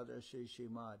Ashtatara Sadashi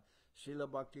Shimad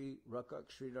Srila Bhakti Rakak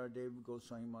Sridhar Dev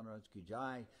Goswami Maharaj Ki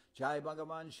Jai. Jai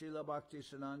Bhagavan Srila Bhakti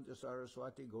Sananta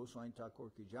Saraswati Goswami Thakur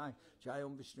Ki Jai. Jai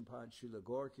Om Vishnupad Srila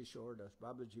Gaur Kishore Das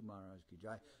Babaji Maharaj Ki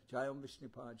Jai. Jai Om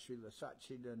Vishnupad Srila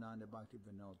Satchidananda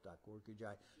Bhaktivinoda Thakur Ki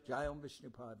Jai. Jai Om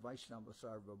Vishnupad Vaishnava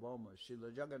Sarvabhauma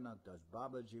Srila Jagannath Das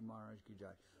Babaji Maharaj Ki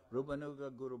Jai. Rupanuga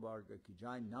Guru Bharga Ki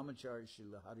Jai. Namacharya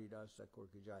Srila Haridas Thakur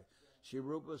Ki Jai. Shri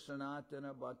Rupa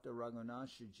Sanatana Bhatta Raghunath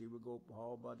Shri Jiva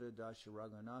Gopal Bhatta Dasha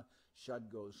Raghunath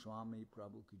Shad Goswami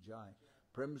Prabhu Ki Jai.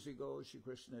 Premsi Go Shri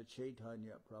Krishna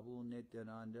Chaitanya Prabhu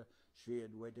Nityananda Shri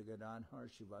Advaita Gadadhar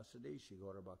Shivasadi Shri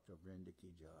Gaura Bhakta Vrinda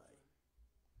Ki Jai.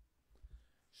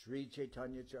 Sri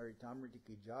Chaitanya Charitamrita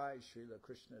Ki Jai. Srila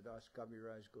Krishnadas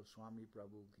Kaviraj Goswami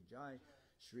Prabhu Ki Jai.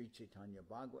 Sri Chaitanya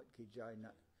Bhagavad Ki Jai.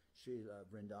 Srila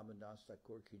Vrindavan Das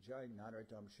Thakur Ki Jai.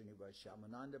 Narottam Srinivas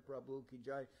Shamananda Prabhu Ki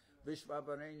Jai.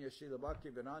 Vishvaparenya Srila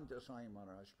Bhaktivedanta Swami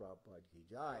Maharaj Prabhupad Ki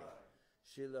Jai.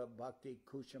 Srila Bhakti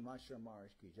Kushamasra Maharaj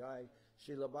Ki Jai.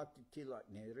 Srila Bhakti Tilak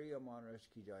Nehriya Maharaj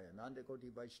Ki Jai. Ananda Koti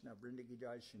Vaishnava Vrinda Ki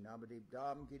Jai. Sri Navadip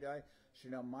Dham Ki Jai.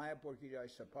 Sri Mayapur Ki Jai.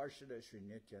 Saparshada Sri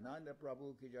Nityananda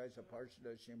Prabhu Ki Jai.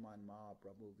 Saparshada Sriman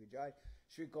Mahaprabhu Ki Jai.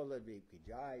 Sri Koladvip Ki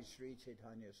Jai. Sri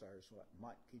Chaitanya Saraswat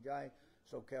Mat Ki Jai.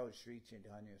 Soquel Sri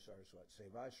Chaitanya Saraswat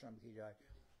Seva Ashram Ki Jai.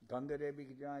 Ganga Devi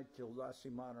Ki Jai. Tulasi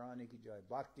Maharani Ki Jai.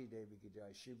 Bhakti Devi Ki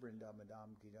Jai. Shri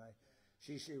Vrindavan Ki Jai.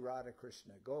 Shri Shri Radha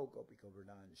Krishna Go Gopika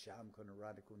Vardhan Sham Kuna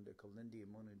Radhakunda Kalindi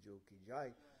Muna Jo Ki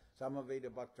Jai. Samaveda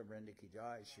Bhakta Vrinda Ki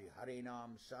Jai. Shri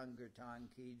Harinam Sankirtan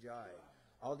Ki Jai.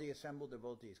 All the assembled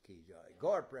devotees Ki Jai.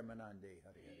 Gaur Premanande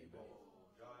Hari Hari Bol.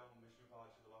 Jai Om Vishnupad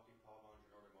Srila Bhakti Pavan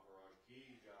Janardan Maharaj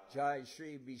Ki Jai. Jai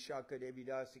Shri Vishaka Devi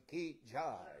Dasi Ki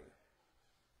Jai.